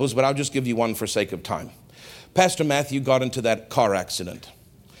examples, but I'll just give you one for sake of time. Pastor Matthew got into that car accident.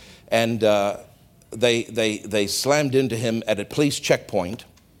 And they slammed into him at a police checkpoint,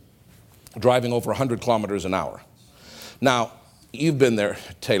 driving over 100 kilometers an hour. Now, you've been there,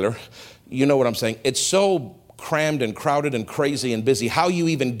 Taylor. You know what I'm saying. It's so crammed and crowded and crazy and busy. How you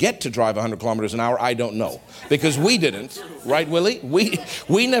even get to drive 100 kilometers an hour, I don't know. Because we didn't, right, Willie?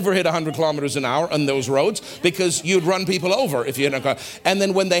 We never hit 100 kilometers an hour on those roads because you'd run people over if you hit a car. And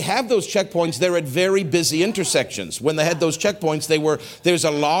then when they have those checkpoints, they're at very busy intersections. When they had those checkpoints, there's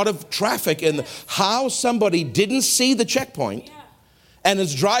a lot of traffic. And how somebody didn't see the checkpoint and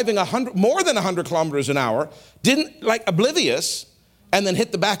is driving more than 100 kilometers an hour, didn't, like, oblivious, and then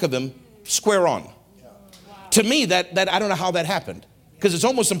hit the back of him square on. To me, that I don't know how that happened, because it's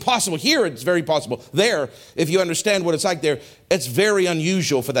almost impossible. Here, it's very possible. There, if you understand what it's like there, it's very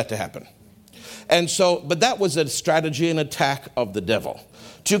unusual for that to happen. And so, but that was a strategy and attack of the devil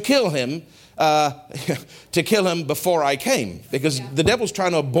to kill him, before I came, because the devil's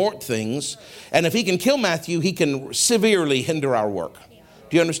trying to abort things. And if he can kill Matthew, he can severely hinder our work.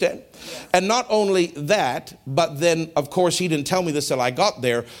 Do you understand? And not only that, but then, of course, he didn't tell me this till I got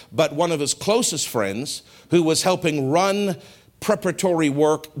there, but one of his closest friends who was helping run preparatory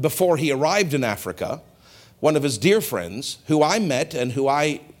work before he arrived in Africa, one of his dear friends who I met and who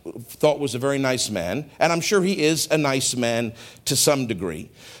I thought was a very nice man, and I'm sure he is a nice man to some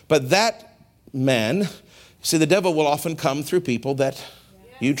degree. But that man, see, the devil will often come through people that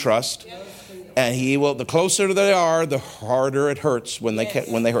you trust. And he will, the closer they are, the harder it hurts when they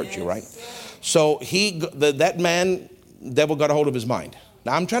hurt you, right? So that man, devil got a hold of his mind.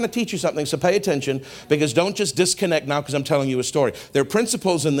 Now, I'm trying to teach you something, so pay attention, because don't just disconnect now because I'm telling you a story. There are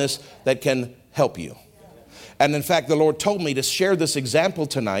principles in this that can help you. And in fact, the Lord told me to share this example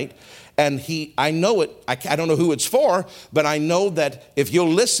tonight. And I know it, I don't know who it's for, but I know that if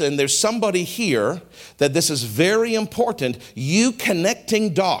you'll listen, there's somebody here that this is very important. You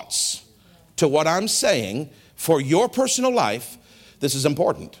connecting dots to what I'm saying for your personal life, this is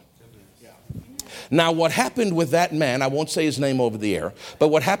important. Now, what happened with that man, I won't say his name over the air, but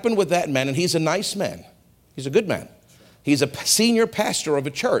what happened with that man, and he's a nice man. He's a good man. He's a senior pastor of a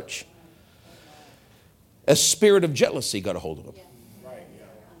church. A spirit of jealousy got a hold of him.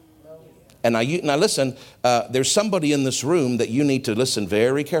 And now listen, there's somebody in this room that you need to listen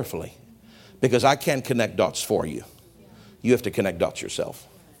very carefully, because I can't connect dots for you. You have to connect dots yourself.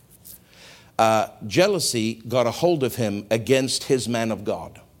 Jealousy got a hold of him against his man of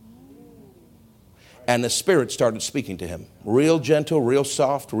God. And the Spirit started speaking to him, real gentle, real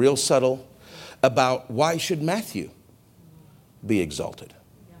soft, real subtle, about why should Matthew be exalted?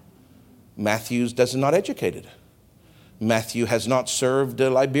 Matthew is not educated. Matthew has not served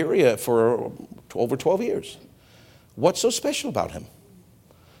Liberia for over 12 years. What's so special about him?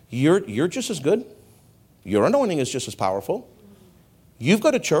 You're just as good. Your anointing is just as powerful. You've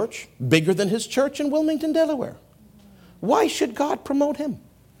got a church bigger than his church in Wilmington, Delaware. Why should God promote him?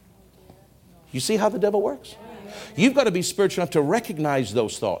 You see how the devil works? You've got to be spiritual enough to recognize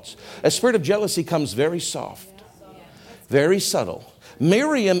those thoughts. A spirit of jealousy comes very soft, very subtle.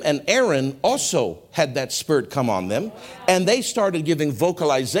 Miriam and Aaron also had that spirit come on them, and they started giving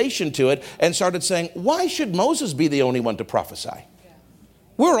vocalization to it and started saying, why should Moses be the only one to prophesy?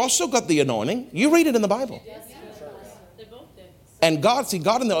 We're also got the anointing. You read it in the Bible. And God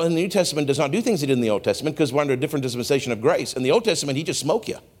in the New Testament does not do things he did in the Old Testament, because we're under a different dispensation of grace. In the Old Testament, he just smoked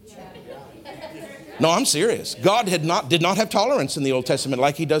you. No, I'm serious. God did not have tolerance in the Old Testament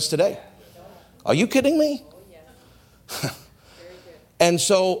like he does today. Are you kidding me? And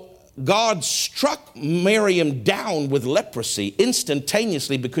so God struck Miriam down with leprosy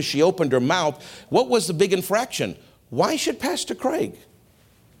instantaneously because she opened her mouth. What was the big infraction? Why should Pastor Craig?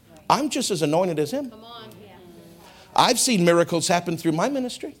 I'm just as anointed as him. I've seen miracles happen through my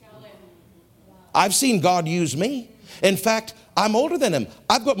ministry. I've seen God use me. In fact, I'm older than him.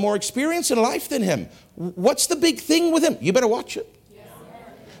 I've got more experience in life than him. What's the big thing with him? You better watch it.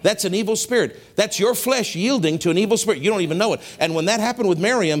 That's an evil spirit. That's your flesh yielding to an evil spirit. You don't even know it. And when that happened with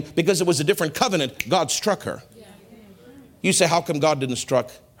Miriam, because it was a different covenant, God struck her. You say, how come God didn't struck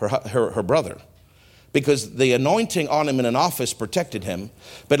her brother? Because the anointing on him in an office protected him.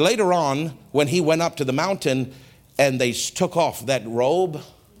 But later on, when he went up to the mountain and they took off that robe,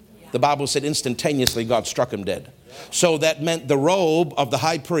 the Bible said instantaneously God struck him dead. So that meant the robe of the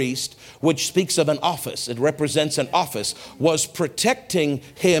high priest, which speaks of an office, it represents an office, was protecting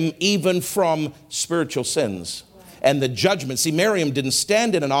him even from spiritual sins and the judgment. See, Miriam didn't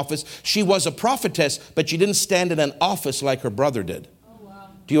stand in an office. She was a prophetess, but she didn't stand in an office like her brother did.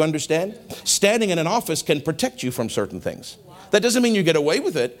 Do you understand? Standing in an office can protect you from certain things. That doesn't mean you get away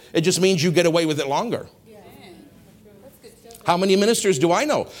with it. It just means you get away with it longer. How many ministers do I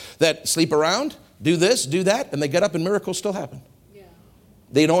know that sleep around, do this, do that, and they get up and miracles still happen.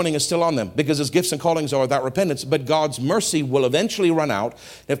 The anointing is still on them because his gifts and callings are without repentance. But God's mercy will eventually run out.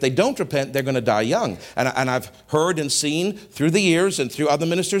 If they don't repent, they're going to die young. And I've heard and seen through the years and through other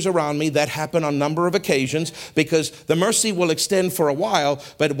ministers around me that happen on a number of occasions, because the mercy will extend for a while.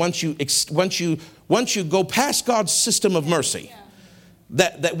 But once you go past God's system of mercy,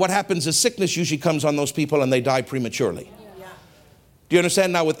 that what happens is sickness usually comes on those people and they die prematurely. Do you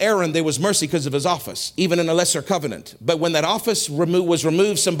understand? Now with Aaron, there was mercy because of his office, even in a lesser covenant. But when that office was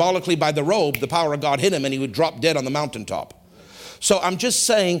removed symbolically by the robe, the power of God hit him and he would drop dead on the mountaintop. So I'm just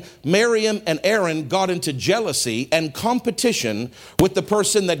saying, Miriam and Aaron got into jealousy and competition with the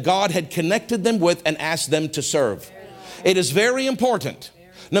person that God had connected them with and asked them to serve. It is very important.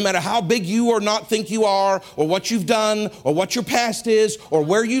 No matter how big you or not think you are, or what you've done, or what your past is, or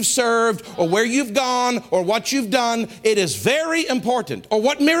where you've served, or where you've gone, or what you've done, it is very important. Or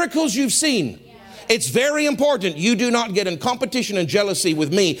what miracles you've seen. It's very important you do not get in competition and jealousy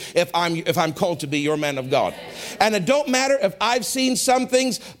with me if I'm called to be your man of God. And it don't matter if I've seen some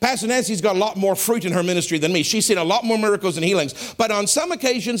things. Pastor Nancy's got a lot more fruit in her ministry than me. She's seen a lot more miracles and healings. But on some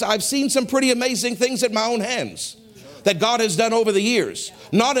occasions, I've seen some pretty amazing things at my own hands that God has done over the years.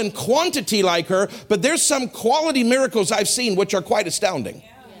 Not in quantity like her, but there's some quality miracles I've seen which are quite astounding.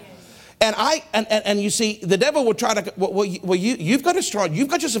 And you see, the devil will try to, you've got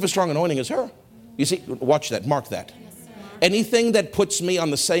just as strong anointing as her. You see, watch that, mark that. Anything that puts me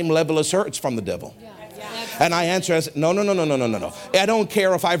on the same level as her, it's from the devil. And I answer, I say, no. I don't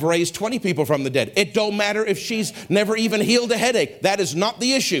care if I've raised 20 people from the dead. It don't matter if she's never even healed a headache. That is not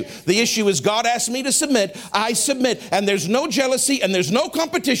the issue. The issue is God asked me to submit. I submit. And there's no jealousy and there's no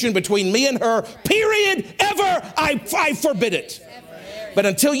competition between me and her, period, ever. I forbid it. But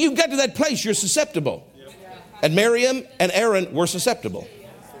until you get to that place, you're susceptible. And Miriam and Aaron were susceptible.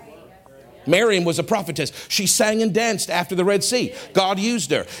 Miriam was a prophetess. She sang and danced after the Red Sea. God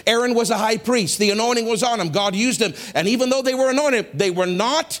used her. Aaron was a high priest. The anointing was on him. God used him. And even though they were anointed, they were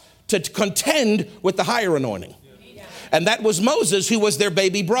not to contend with the higher anointing. And that was Moses, who was their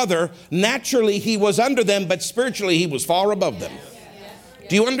baby brother. Naturally, he was under them, but spiritually, he was far above them.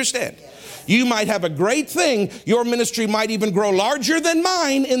 Do you understand? You might have a great thing. Your ministry might even grow larger than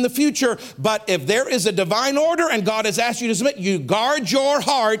mine in the future. But if there is a divine order and God has asked you to submit, you guard your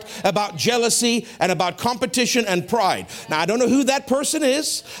heart about jealousy and about competition and pride. Now, I don't know who that person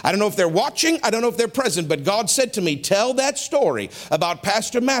is. I don't know if they're watching. I don't know if they're present. But God said to me, tell that story about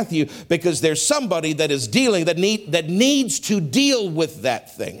Pastor Matthew, because there's somebody that is dealing, that needs to deal with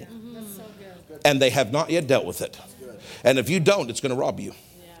that thing. And they have not yet dealt with it. And if you don't, it's going to rob you.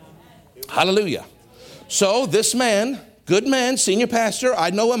 Hallelujah. So this man, good man, senior pastor, I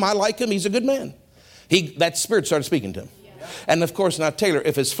know him, I like him, he's a good man. That spirit started speaking to him. And of course, now Taylor,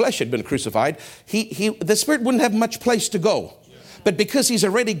 if his flesh had been crucified, the spirit wouldn't have much place to go. But because he's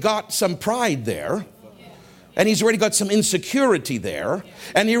already got some pride there, and he's already got some insecurity there,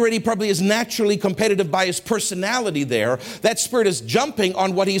 and he already probably is naturally competitive by his personality there, that spirit is jumping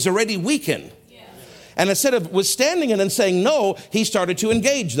on what he's already weakened. And instead of withstanding it and saying no, he started to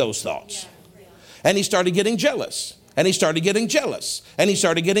engage those thoughts. And he started getting jealous. And he started getting jealous. And he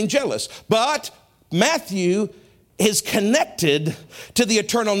started getting jealous. But Matthew is connected to the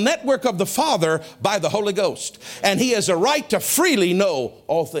eternal network of the Father by the Holy Ghost. And he has a right to freely know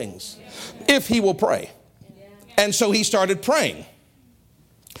all things if he will pray. And so he started praying.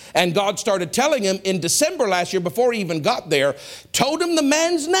 And God started telling him in December last year, before he even got there, told him the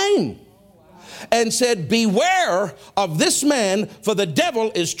man's name. And said, beware of this man, for the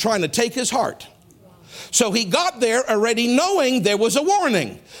devil is trying to take his heart. So he got there already knowing there was a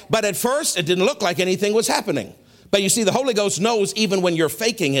warning. But at first, it didn't look like anything was happening. But you see, the Holy Ghost knows even when you're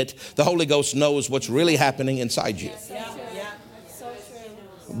faking it, the Holy Ghost knows what's really happening inside you.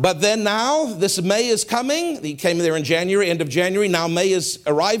 But then now, this May is coming. He came there in January, end of January. Now May is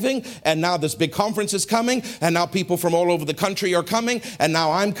arriving. And now this big conference is coming. And now people from all over the country are coming. And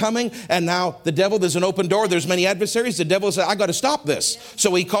now I'm coming. And now the devil, there's an open door. There's many adversaries. The devil said, I got to stop this.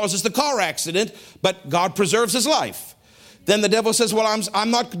 So he causes the car accident, but God preserves his life. Then the devil says, well,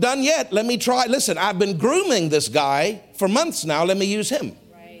 I'm not done yet. Let me try. Listen, I've been grooming this guy for months now. Let me use him.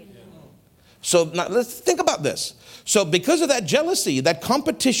 Right. So now let's think about this. So because of that jealousy, that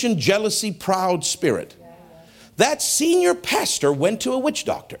competition, jealousy, proud spirit, that senior pastor went to a witch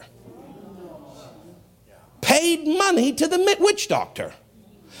doctor, paid money to the witch doctor,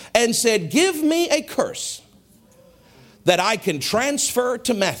 and said, give me a curse that I can transfer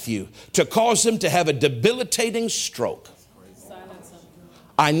to Matthew to cause him to have a debilitating stroke.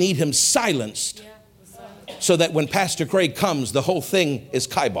 I need him silenced so that when Pastor Craig comes, the whole thing is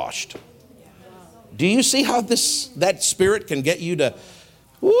kiboshed. Do you see how that spirit can get you to,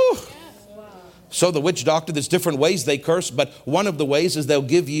 woo? So the witch doctor, there's different ways they curse, but one of the ways is they'll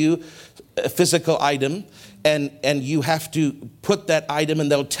give you a physical item, and you have to put that item,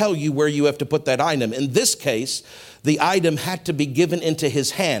 and they'll tell you where you have to put that item. In this case, the item had to be given into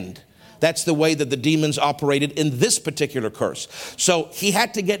his hand. That's the way that the demons operated in this particular curse. So he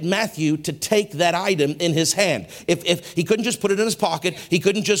had to get Matthew to take that item in his hand. If he couldn't just put it in his pocket, he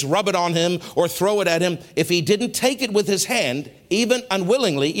couldn't just rub it on him or throw it at him. If he didn't take it with his hand, even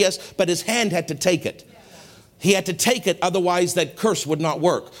unwillingly, yes, but his hand had to take it. He had to take it, otherwise that curse would not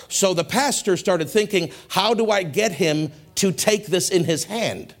work. So the pastor started thinking, how do I get him to take this in his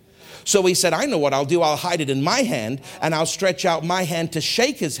hand? So he said, I know what I'll do. I'll hide it in my hand, and I'll stretch out my hand to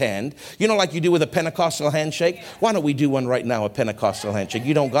shake his hand. You know, like you do with a Pentecostal handshake? Why don't we do one right now, a Pentecostal handshake?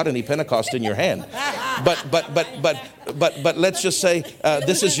 You don't got any Pentecost in your hand. But let's just say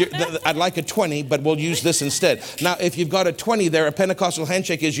this is I'd like a 20, but we'll use this instead. Now, if you've got a 20 there, a Pentecostal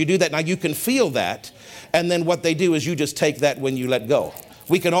handshake is you do that. Now, you can feel that. And then what they do is you just take that when you let go.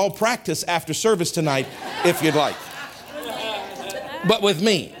 We can all practice after service tonight if you'd like. But with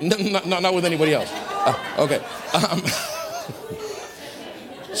me, not with anybody else. Okay.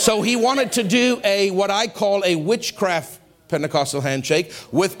 So he wanted to do what I call a witchcraft Pentecostal handshake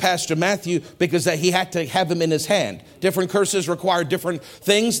with Pastor Matthew, because that he had to have him in his hand. Different curses require different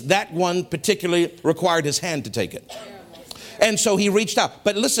things. That one particularly required his hand to take it. And so he reached out.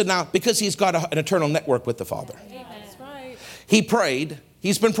 But listen now, because he's got an eternal network with the Father. That's right. He prayed.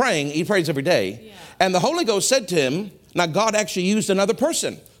 He's been praying. He prays every day. Yeah. And the Holy Ghost said to him, now God actually used another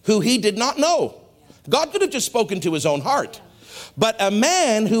person who he did not know. God could have just spoken to his own heart. But a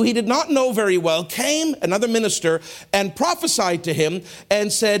man who he did not know very well came, another minister, and prophesied to him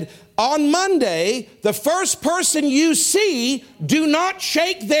and said, on Monday, the first person you see, do not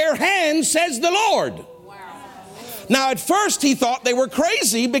shake their hand, says the Lord. Now, at first, he thought they were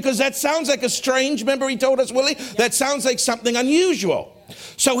crazy, because that sounds like a strange, remember he told us, Willie? That sounds like something unusual.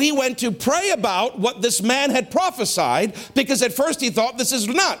 So he went to pray about what this man had prophesied, because at first he thought this is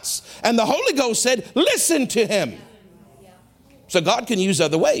nuts. And the Holy Ghost said, listen to him. So God can use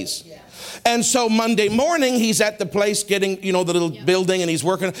other ways. And so Monday morning, he's at the place getting, the little building, and he's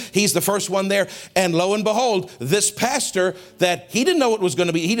working. He's the first one there. And lo and behold, this pastor that he didn't know it was going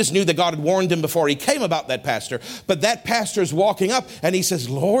to be. He just knew that God had warned him before he came about that pastor. But that pastor's walking up and he says,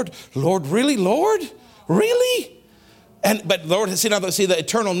 Lord, really, Lord? Really? But Lord, see, the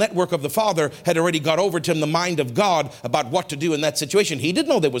eternal network of the Father had already got over to him the mind of God about what to do in that situation. He didn't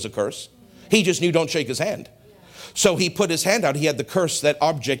know there was a curse. He just knew don't shake his hand. So he put his hand out. He had the curse, that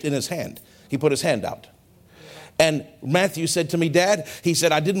object in his hand. He put his hand out. And Matthew said to me, Dad, he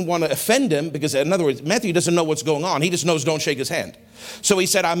said, I didn't want to offend him, because in other words, Matthew doesn't know what's going on. He just knows don't shake his hand. So he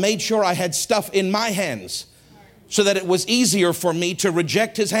said, I made sure I had stuff in my hands so that it was easier for me to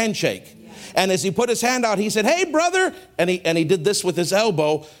reject his handshake. And as he put his hand out, he said, hey, brother. And he did this with his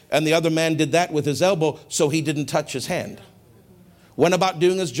elbow, and the other man did that with his elbow, so he didn't touch his hand. Went about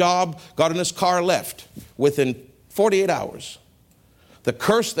doing his job, got in his car, left. Within 48 hours, the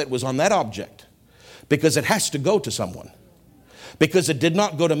curse that was on that object, because it has to go to someone, because it did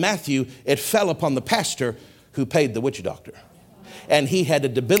not go to Matthew, it fell upon the pastor who paid the witch doctor. And he had a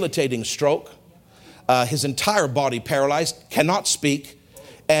debilitating stroke, his entire body paralyzed, cannot speak,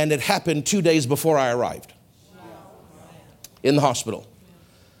 and it happened 2 days before I arrived in the hospital.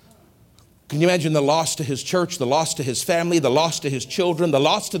 Can you imagine the loss to his church, the loss to his family, the loss to his children, the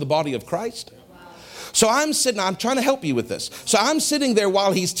loss to the body of Christ? So I'm trying to help you with this. So I'm sitting there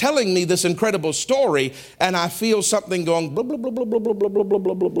while he's telling me this incredible story, and I feel something going blah, blah, blah, blah, blah, blah, blah, blah,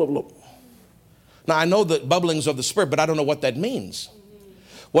 blah, blah, blah, blah. Now I know the bubblings of the Spirit, but I don't know what that means.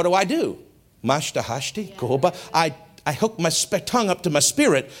 What do? Mashta hashti kohoba. I hook my tongue up to my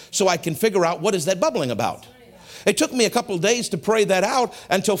spirit so I can figure out what is that bubbling about. It took me a couple of days to pray that out,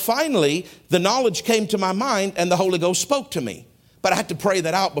 until finally the knowledge came to my mind and the Holy Ghost spoke to me. But I had to pray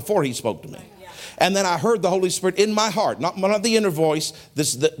that out before he spoke to me. And then I heard the Holy Spirit in my heart, not the inner voice,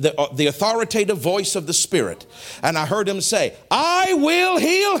 the authoritative voice of the Spirit. And I heard him say, I will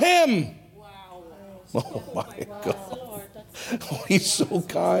heal him. Wow. Oh my God. Oh, he's so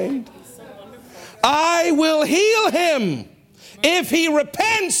kind. I will heal him if he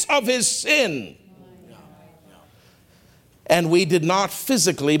repents of his sin. And we did not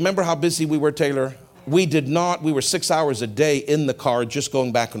physically, remember how busy we were, Taylor? We were 6 hours a day in the car just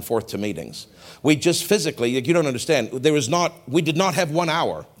going back and forth to meetings. We just physically, you don't understand, we did not have 1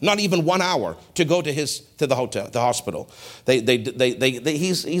 hour, not even 1 hour to go to the hospital.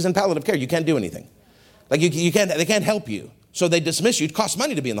 He's in palliative care. You can't do anything. Like they can't help you. So they dismiss you. It costs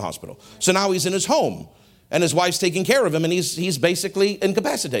money to be in the hospital. So now he's in his home and his wife's taking care of him and he's basically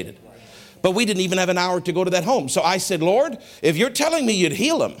incapacitated. But we didn't even have an hour to go to that home. So I said, Lord, if you're telling me you'd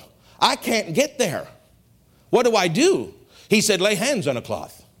heal him, I can't get there. What do I do? He said, lay hands on a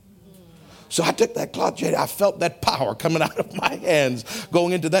cloth. So I took that cloth, Jada. I felt that power coming out of my hands,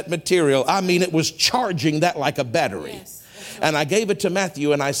 going into that material. I mean, it was charging that like a battery. Yes. And I gave it to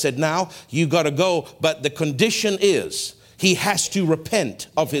Matthew and I said, now you got to go. But the condition is he has to repent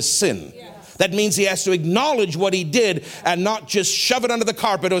of his sin. Yeah. That means he has to acknowledge what he did and not just shove it under the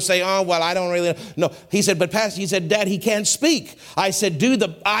carpet or say, oh, well, I don't really know. No, he said, but Pastor, he said, Dad, he can't speak. I said, do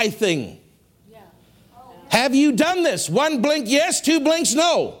the I thing. Yeah. Have you done this? 1 blink, yes. 2 blinks,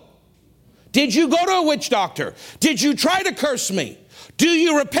 no. Did you go to a witch doctor? Did you try to curse me? Do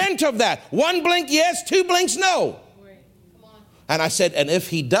you repent of that? 1 blink, yes. 2 blinks, no. And I said, and if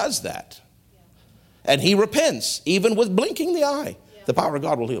he does that, and he repents, even with blinking the eye, the power of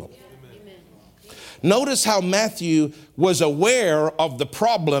God will heal him. Notice how Matthew was aware of the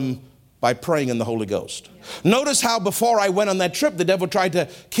problem by praying in the Holy Ghost. Notice how before I went on that trip, the devil tried to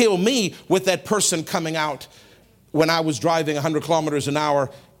kill me with that person coming out when I was driving 100 kilometers an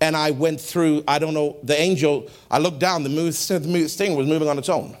hour. And I went through, I don't know, the angel, I looked down, the thing was moving on its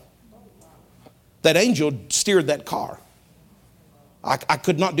own. That angel steered that car. I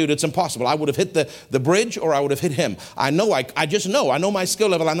could not do it. It's impossible. I would have hit the bridge or I would have hit him. I know, I just know. I know my skill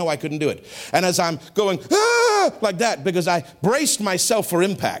level. I know I couldn't do it. And as I'm going, like that, because I braced myself for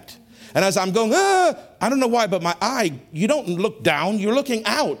impact. And as I'm going, I don't know why, but my eye, you don't look down, you're looking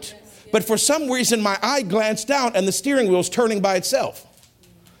out. But for some reason, my eye glanced down and the steering wheel's turning by itself.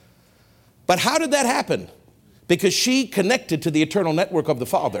 But how did that happen? Because she connected to the eternal network of the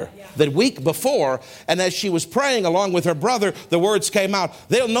Father the week before. And as she was praying along with her brother, the words came out,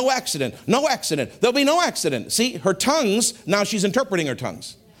 no accident, no accident. There'll be no accident. See, her tongues, now she's interpreting her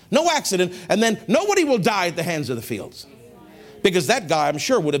tongues. No accident. And then nobody will die at the hands of the fields. Because that guy, I'm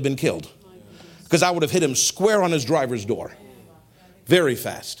sure, would have been killed. Because I would have hit him square on his driver's door. Very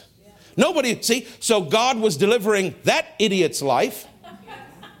fast. Nobody, see, so God was delivering that idiot's life.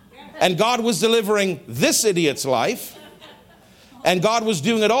 And God was delivering this idiot's life. And God was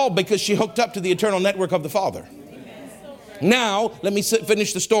doing it all because she hooked up to the eternal network of the Father. Now, let me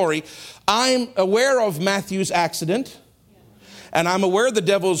finish the story. I'm aware of Matthew's accident. And I'm aware the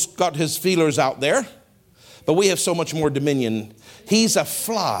devil's got his feelers out there. But we have so much more dominion. He's a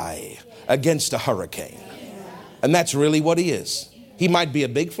fly against a hurricane. And that's really what he is. He might be a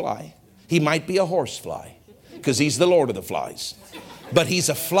big fly. He might be a horse fly. Because he's the Lord of the flies. But he's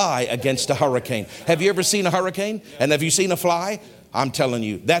a fly against a hurricane. Have you ever seen a hurricane? And have you seen a fly? I'm telling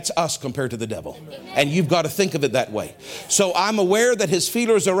you, that's us compared to the devil. And you've got to think of it that way. So I'm aware that his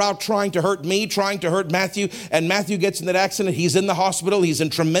feelers are out trying to hurt me, trying to hurt Matthew. And Matthew gets in that accident. He's in the hospital. He's in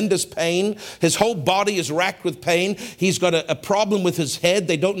tremendous pain. His whole body is racked with pain. He's got a problem with his head.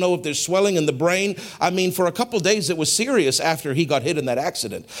 They don't know if there's swelling in the brain. I mean, for a couple of days, it was serious after he got hit in that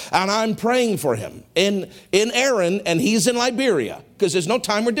accident. And I'm praying for him in Aaron, and he's in Liberia. Because there's no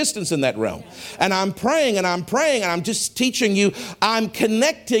time or distance in that realm. And I'm praying and I'm praying and I'm just teaching you. I'm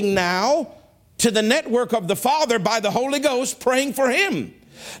connecting now to the network of the Father by the Holy Ghost, praying for him.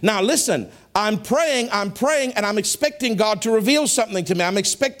 Now listen, I'm praying and I'm expecting God to reveal something to me. I'm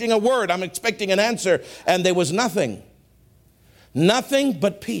expecting a word. I'm expecting an answer. And there was nothing. Nothing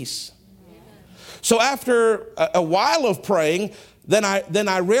but peace. So after a while of praying, then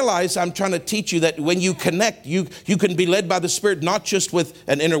I realize I'm trying to teach you that when you connect, you can be led by the Spirit, not just with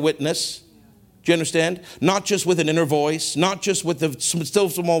an inner witness. Do you understand? Not just with an inner voice, not just with the still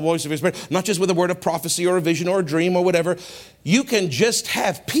small voice of your spirit, not just with a word of prophecy or a vision or a dream or whatever. You can just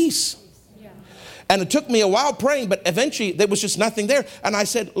have peace. Yeah. And it took me a while praying, but eventually there was just nothing there. And I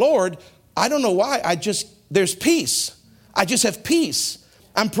said, Lord, I don't know why. There's peace. I just have peace.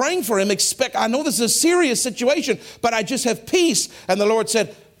 I'm praying for him. I know this is a serious situation, but I just have peace. And the Lord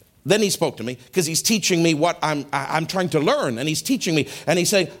said, then he spoke to me because he's teaching me what I'm trying to learn. And he's teaching me. And he's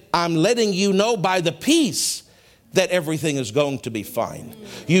saying, I'm letting you know by the peace that everything is going to be fine.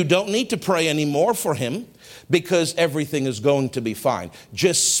 You don't need to pray anymore for him because everything is going to be fine.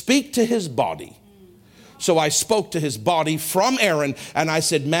 Just speak to his body. So I spoke to his body from Aaron and I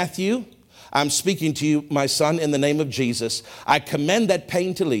said, Matthew, I'm speaking to you, my son, in the name of Jesus. I command that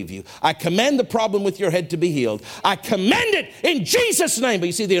pain to leave you. I command the problem with your head to be healed. I command it in Jesus' name. But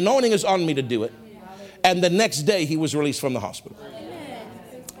you see, the anointing is on me to do it. And the next day, he was released from the hospital.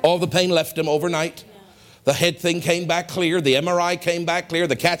 All the pain left him overnight. The head thing came back clear. The MRI came back clear.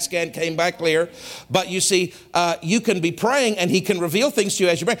 The CAT scan came back clear. But you see, you can be praying and he can reveal things to you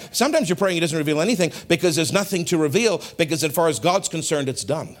as you're praying. Sometimes you're praying, he doesn't reveal anything because there's nothing to reveal, because as far as God's concerned, it's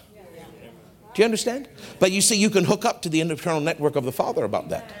done. Do you understand? But you see, you can hook up to the internal network of the Father about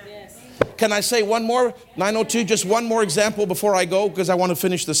that. Can I say one more? 902, just one more example before I go, because I want to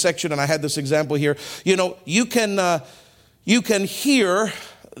finish this section and I had this example here. You know, you can hear,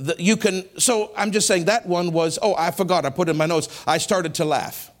 so I'm just saying that one was, I forgot, I put in my notes, I started to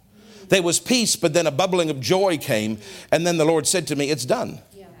laugh. There was peace, but then a bubbling of joy came, and then the Lord said to me, it's done.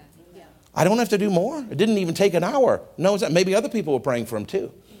 I don't have to do more. It didn't even take an hour. No, maybe other people were praying for him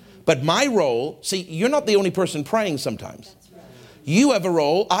too. But my role, see, you're not the only person praying sometimes. You have a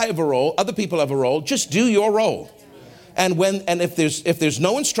role, I have a role, other people have a role. Just do your role. And if there's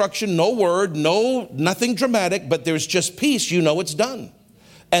no instruction, no word, nothing dramatic, but there's just peace, you know it's done.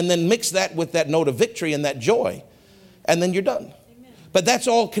 And then mix that with that note of victory and that joy, and then you're done. But that's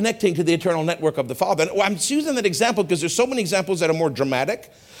all connecting to the eternal network of the Father. And I'm using that example because there's so many examples that are more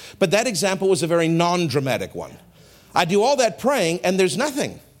dramatic, but that example was a very non-dramatic one. I do all that praying and there's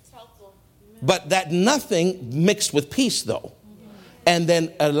nothing. But that nothing mixed with peace though. And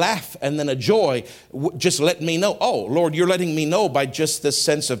then a laugh and then a joy just let me know, oh, Lord, you're letting me know by just this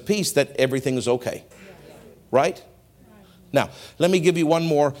sense of peace that everything is okay. Right? Now, let me give you one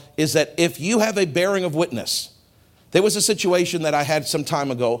more, is that if you have a bearing of witness, there was a situation that I had some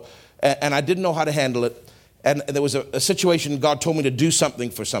time ago and I didn't know how to handle it. And there was a situation God told me to do something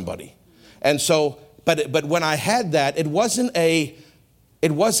for somebody. And so, but when I had that, it wasn't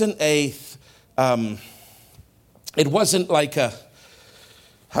like a,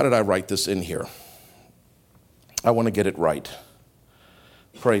 how did I write this in here? I want to get it right.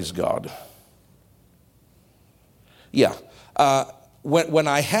 Praise God. Yeah. When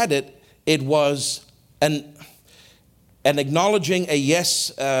I had it, it was an acknowledging a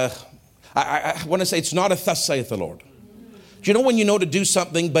yes. I want to say it's not a thus saith the Lord. Do you know when you know to do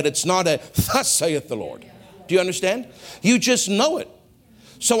something, but it's not a thus saith the Lord? Do you understand? You just know it.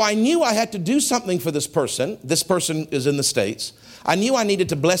 So I knew I had to do something for this person. This person is in the States. I knew I needed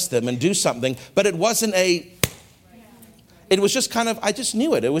to bless them and do something, but it wasn't it was just kind of, I just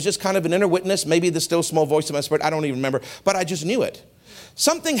knew it. It was just kind of an inner witness, maybe the still small voice of my spirit. I don't even remember, but I just knew it.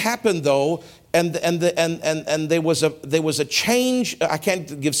 Something happened though, and there was a change. I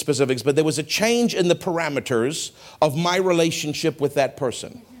can't give specifics, but there was a change in the parameters of my relationship with that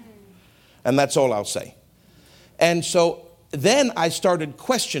person. And that's all I'll say. And so then I started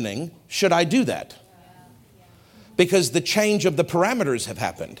questioning, should I do that? Because the change of the parameters have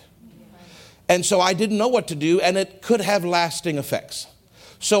happened. And so I didn't know what to do, and it could have lasting effects.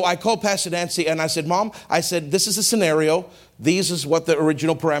 So I called Pastor Nancy and I said, Mom, I said, this is a scenario. These is what the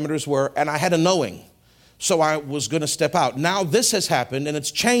original parameters were. And I had a knowing. So I was going to step out. Now this has happened and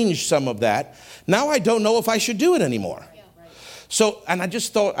it's changed some of that. Now I don't know if I should do it anymore. So, and I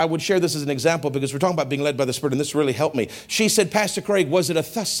just thought I would share this as an example because we're talking about being led by the Spirit, and this really helped me. She said, Pastor Craig, was it a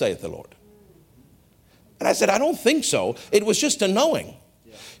thus saith the Lord? And I said, I don't think so. It was just a knowing.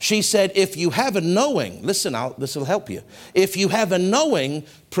 She said, if you have a knowing, listen out, this will help you. If you have a knowing,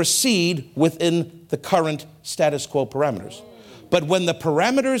 proceed within the current status quo parameters. But when the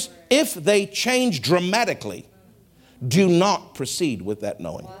parameters, if they change dramatically, do not proceed with that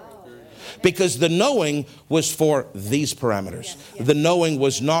knowing. Because the knowing was for these parameters. The knowing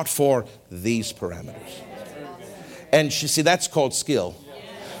was not for these parameters. And she said, that's called skill.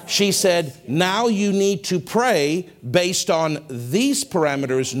 She said, now you need to pray based on these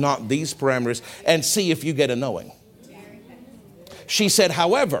parameters, not these parameters, and see if you get a knowing. She said,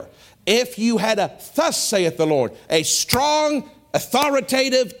 however, if you had a thus saith the Lord, a strong,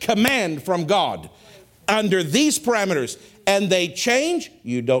 authoritative command from God under these parameters, and they change,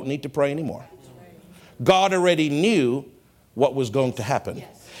 you don't need to pray anymore. God already knew what was going to happen.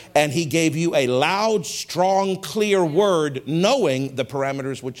 And he gave you a loud, strong, clear word knowing the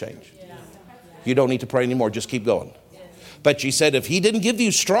parameters would change. You don't need to pray anymore. Just keep going. But she said if he didn't give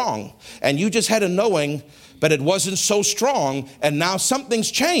you strong and you just had a knowing, but it wasn't so strong and now something's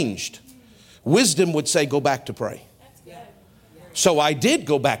changed, wisdom would say go back to pray. So I did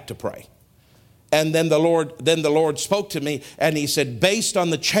go back to pray. And then the Lord spoke to me and he said, based on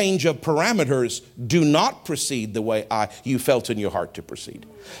the change of parameters, do not proceed the way you felt in your heart to proceed.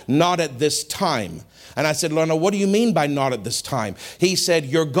 Not at this time. And I said, Lorna, what do you mean by not at this time? He said,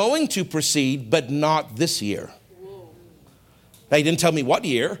 you're going to proceed, but not this year. Now, he didn't tell me what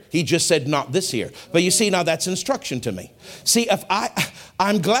year. He just said not this year. But you see, now that's instruction to me. See, if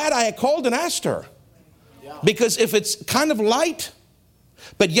I'm glad I called and asked her. Because if it's kind of light,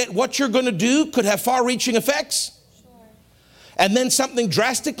 But yet what you're going to do could have far-reaching effects. And then something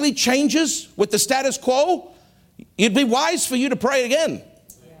drastically changes with the status quo. It'd be wise for you to pray again.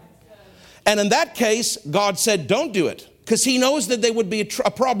 And in that case, God said, don't do it. Because he knows that there would be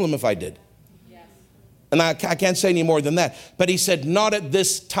a problem if I did. And I can't say any more than that. But he said, not at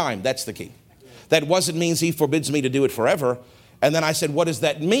this time. That's the key. That wasn't means he forbids me to do it forever. And then I said, what does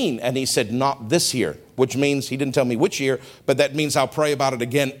that mean? And he said, not this year, which means he didn't tell me which year, but that means I'll pray about it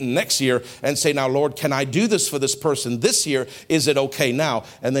again next year and say, now, Lord, can I do this for this person this year? Is it okay now?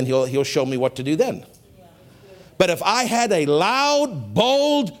 And then he'll show me what to do then. But if I had a loud,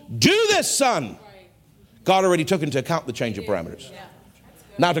 bold, do this, son, God already took into account the change of parameters.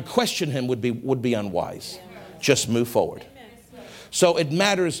 Now to question him would be unwise. Just move forward. So it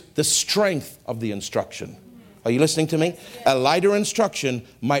matters the strength of the instruction. Are you listening to me? A lighter instruction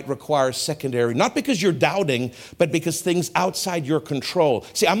might require secondary, not because you're doubting, but because things outside your control.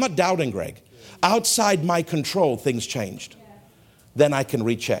 See, I'm not doubting, Greg. Outside my control, things changed. Then I can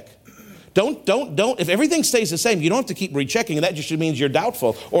recheck. Don't. If everything stays the same, you don't have to keep rechecking. That just means you're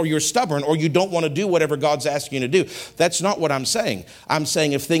doubtful or you're stubborn or you don't want to do whatever God's asking you to do. That's not what I'm saying. I'm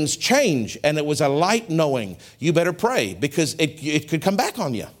saying if things change and it was a light knowing, you better pray because it could come back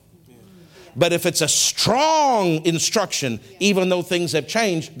on you. But if it's a strong instruction, even though things have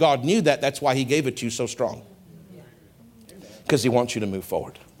changed, God knew that. That's why he gave it to you so strong. Because he wants you to move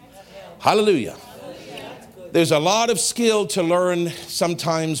forward. Hallelujah. There's a lot of skill to learn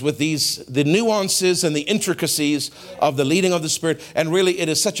sometimes with the nuances and the intricacies of the leading of the Spirit. And really, it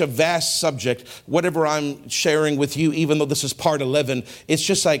is such a vast subject. Whatever I'm sharing with you, even though this is part 11, it's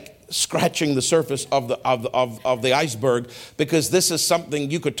just like scratching the surface of the iceberg, because this is something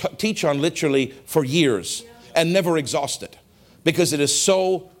you could teach on literally for years and never exhaust it, because it is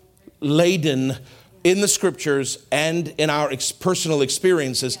so laden in the scriptures and in our personal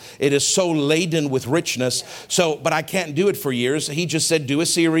experiences. It is so laden with richness. But I can't do it for years. He just said, do a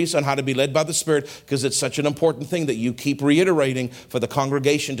series on how to be led by the Spirit, because it's such an important thing that you keep reiterating for the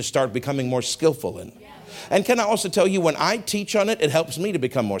congregation to start becoming more skillful in. And can I also tell you, when I teach on it, it helps me to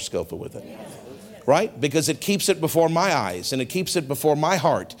become more skillful with it. Right? Because it keeps it before my eyes and it keeps it before my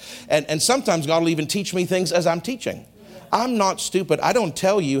heart. And sometimes God will even teach me things as I'm teaching. I'm not stupid. I don't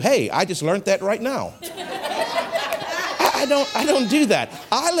tell you, hey, I just learned that right now. I don't do that.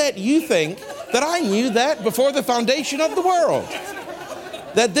 I let you think that I knew that before the foundation of the world.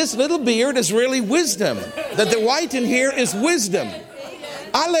 That this little beard is really wisdom. That the white in here is wisdom.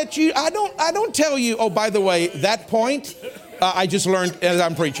 I don't tell you, oh, by the way, that point I just learned as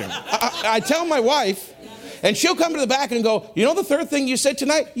I'm preaching. I tell my wife, and she'll come to the back and go, you know the third thing you said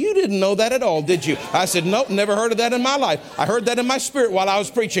tonight? You didn't know that at all, did you? I said, nope, never heard of that in my life. I heard that in my spirit while I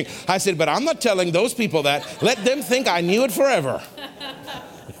was preaching. I said, but I'm not telling those people that. Let them think I knew it forever.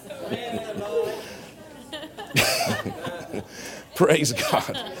 Praise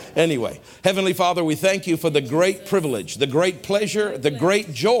God. Anyway, Heavenly Father, we thank you for the great privilege, the great pleasure, the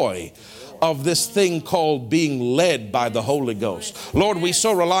great joy of this thing called being led by the Holy Ghost. Lord, we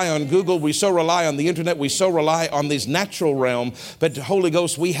so rely on Google, we so rely on the internet, we so rely on this natural realm, but Holy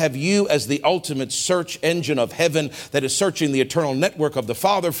Ghost, we have you as the ultimate search engine of heaven that is searching the eternal network of the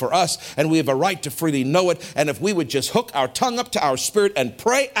Father for us, and we have a right to freely know it. And if we would just hook our tongue up to our spirit and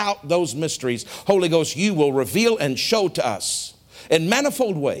pray out those mysteries, Holy Ghost, you will reveal and show to us in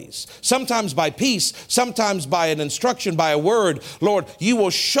manifold ways, sometimes by peace, sometimes by an instruction, by a word. Lord, you will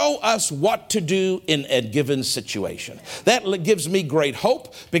show us what to do in a given situation. That gives me great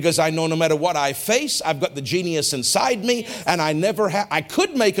hope, because I know no matter what I face, I've got the genius inside me, and I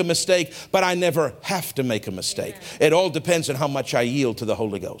could make a mistake, but I never have to make a mistake. It all depends on how much I yield to the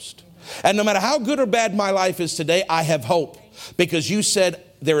Holy Ghost. And no matter how good or bad my life is today, I have hope, because you said,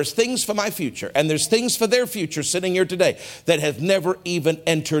 there is things for my future and there's things for their future sitting here today that have never even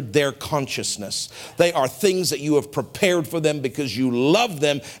entered their consciousness. They are things that you have prepared for them because you love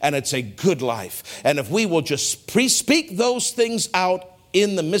them, and it's a good life. And if we will just speak those things out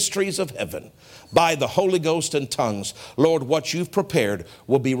in the mysteries of heaven by the Holy Ghost and tongues, Lord, what you've prepared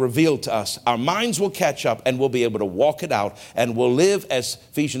will be revealed to us. Our minds will catch up and we'll be able to walk it out, and we'll live, as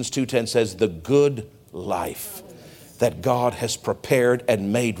Ephesians 2:10 says, the good life that God has prepared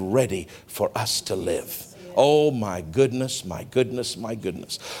and made ready for us to live. Oh, my goodness, my goodness, my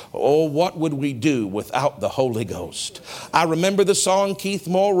goodness. Oh, what would we do without the Holy Ghost? I remember the song Keith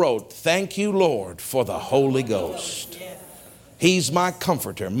Moore wrote, thank you, Lord, for the Holy Ghost. He's my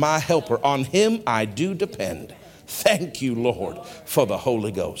comforter, my helper. On him I do depend. Thank you, Lord, for the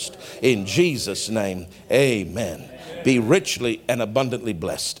Holy Ghost. In Jesus' name, amen. Be richly and abundantly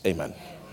blessed. Amen.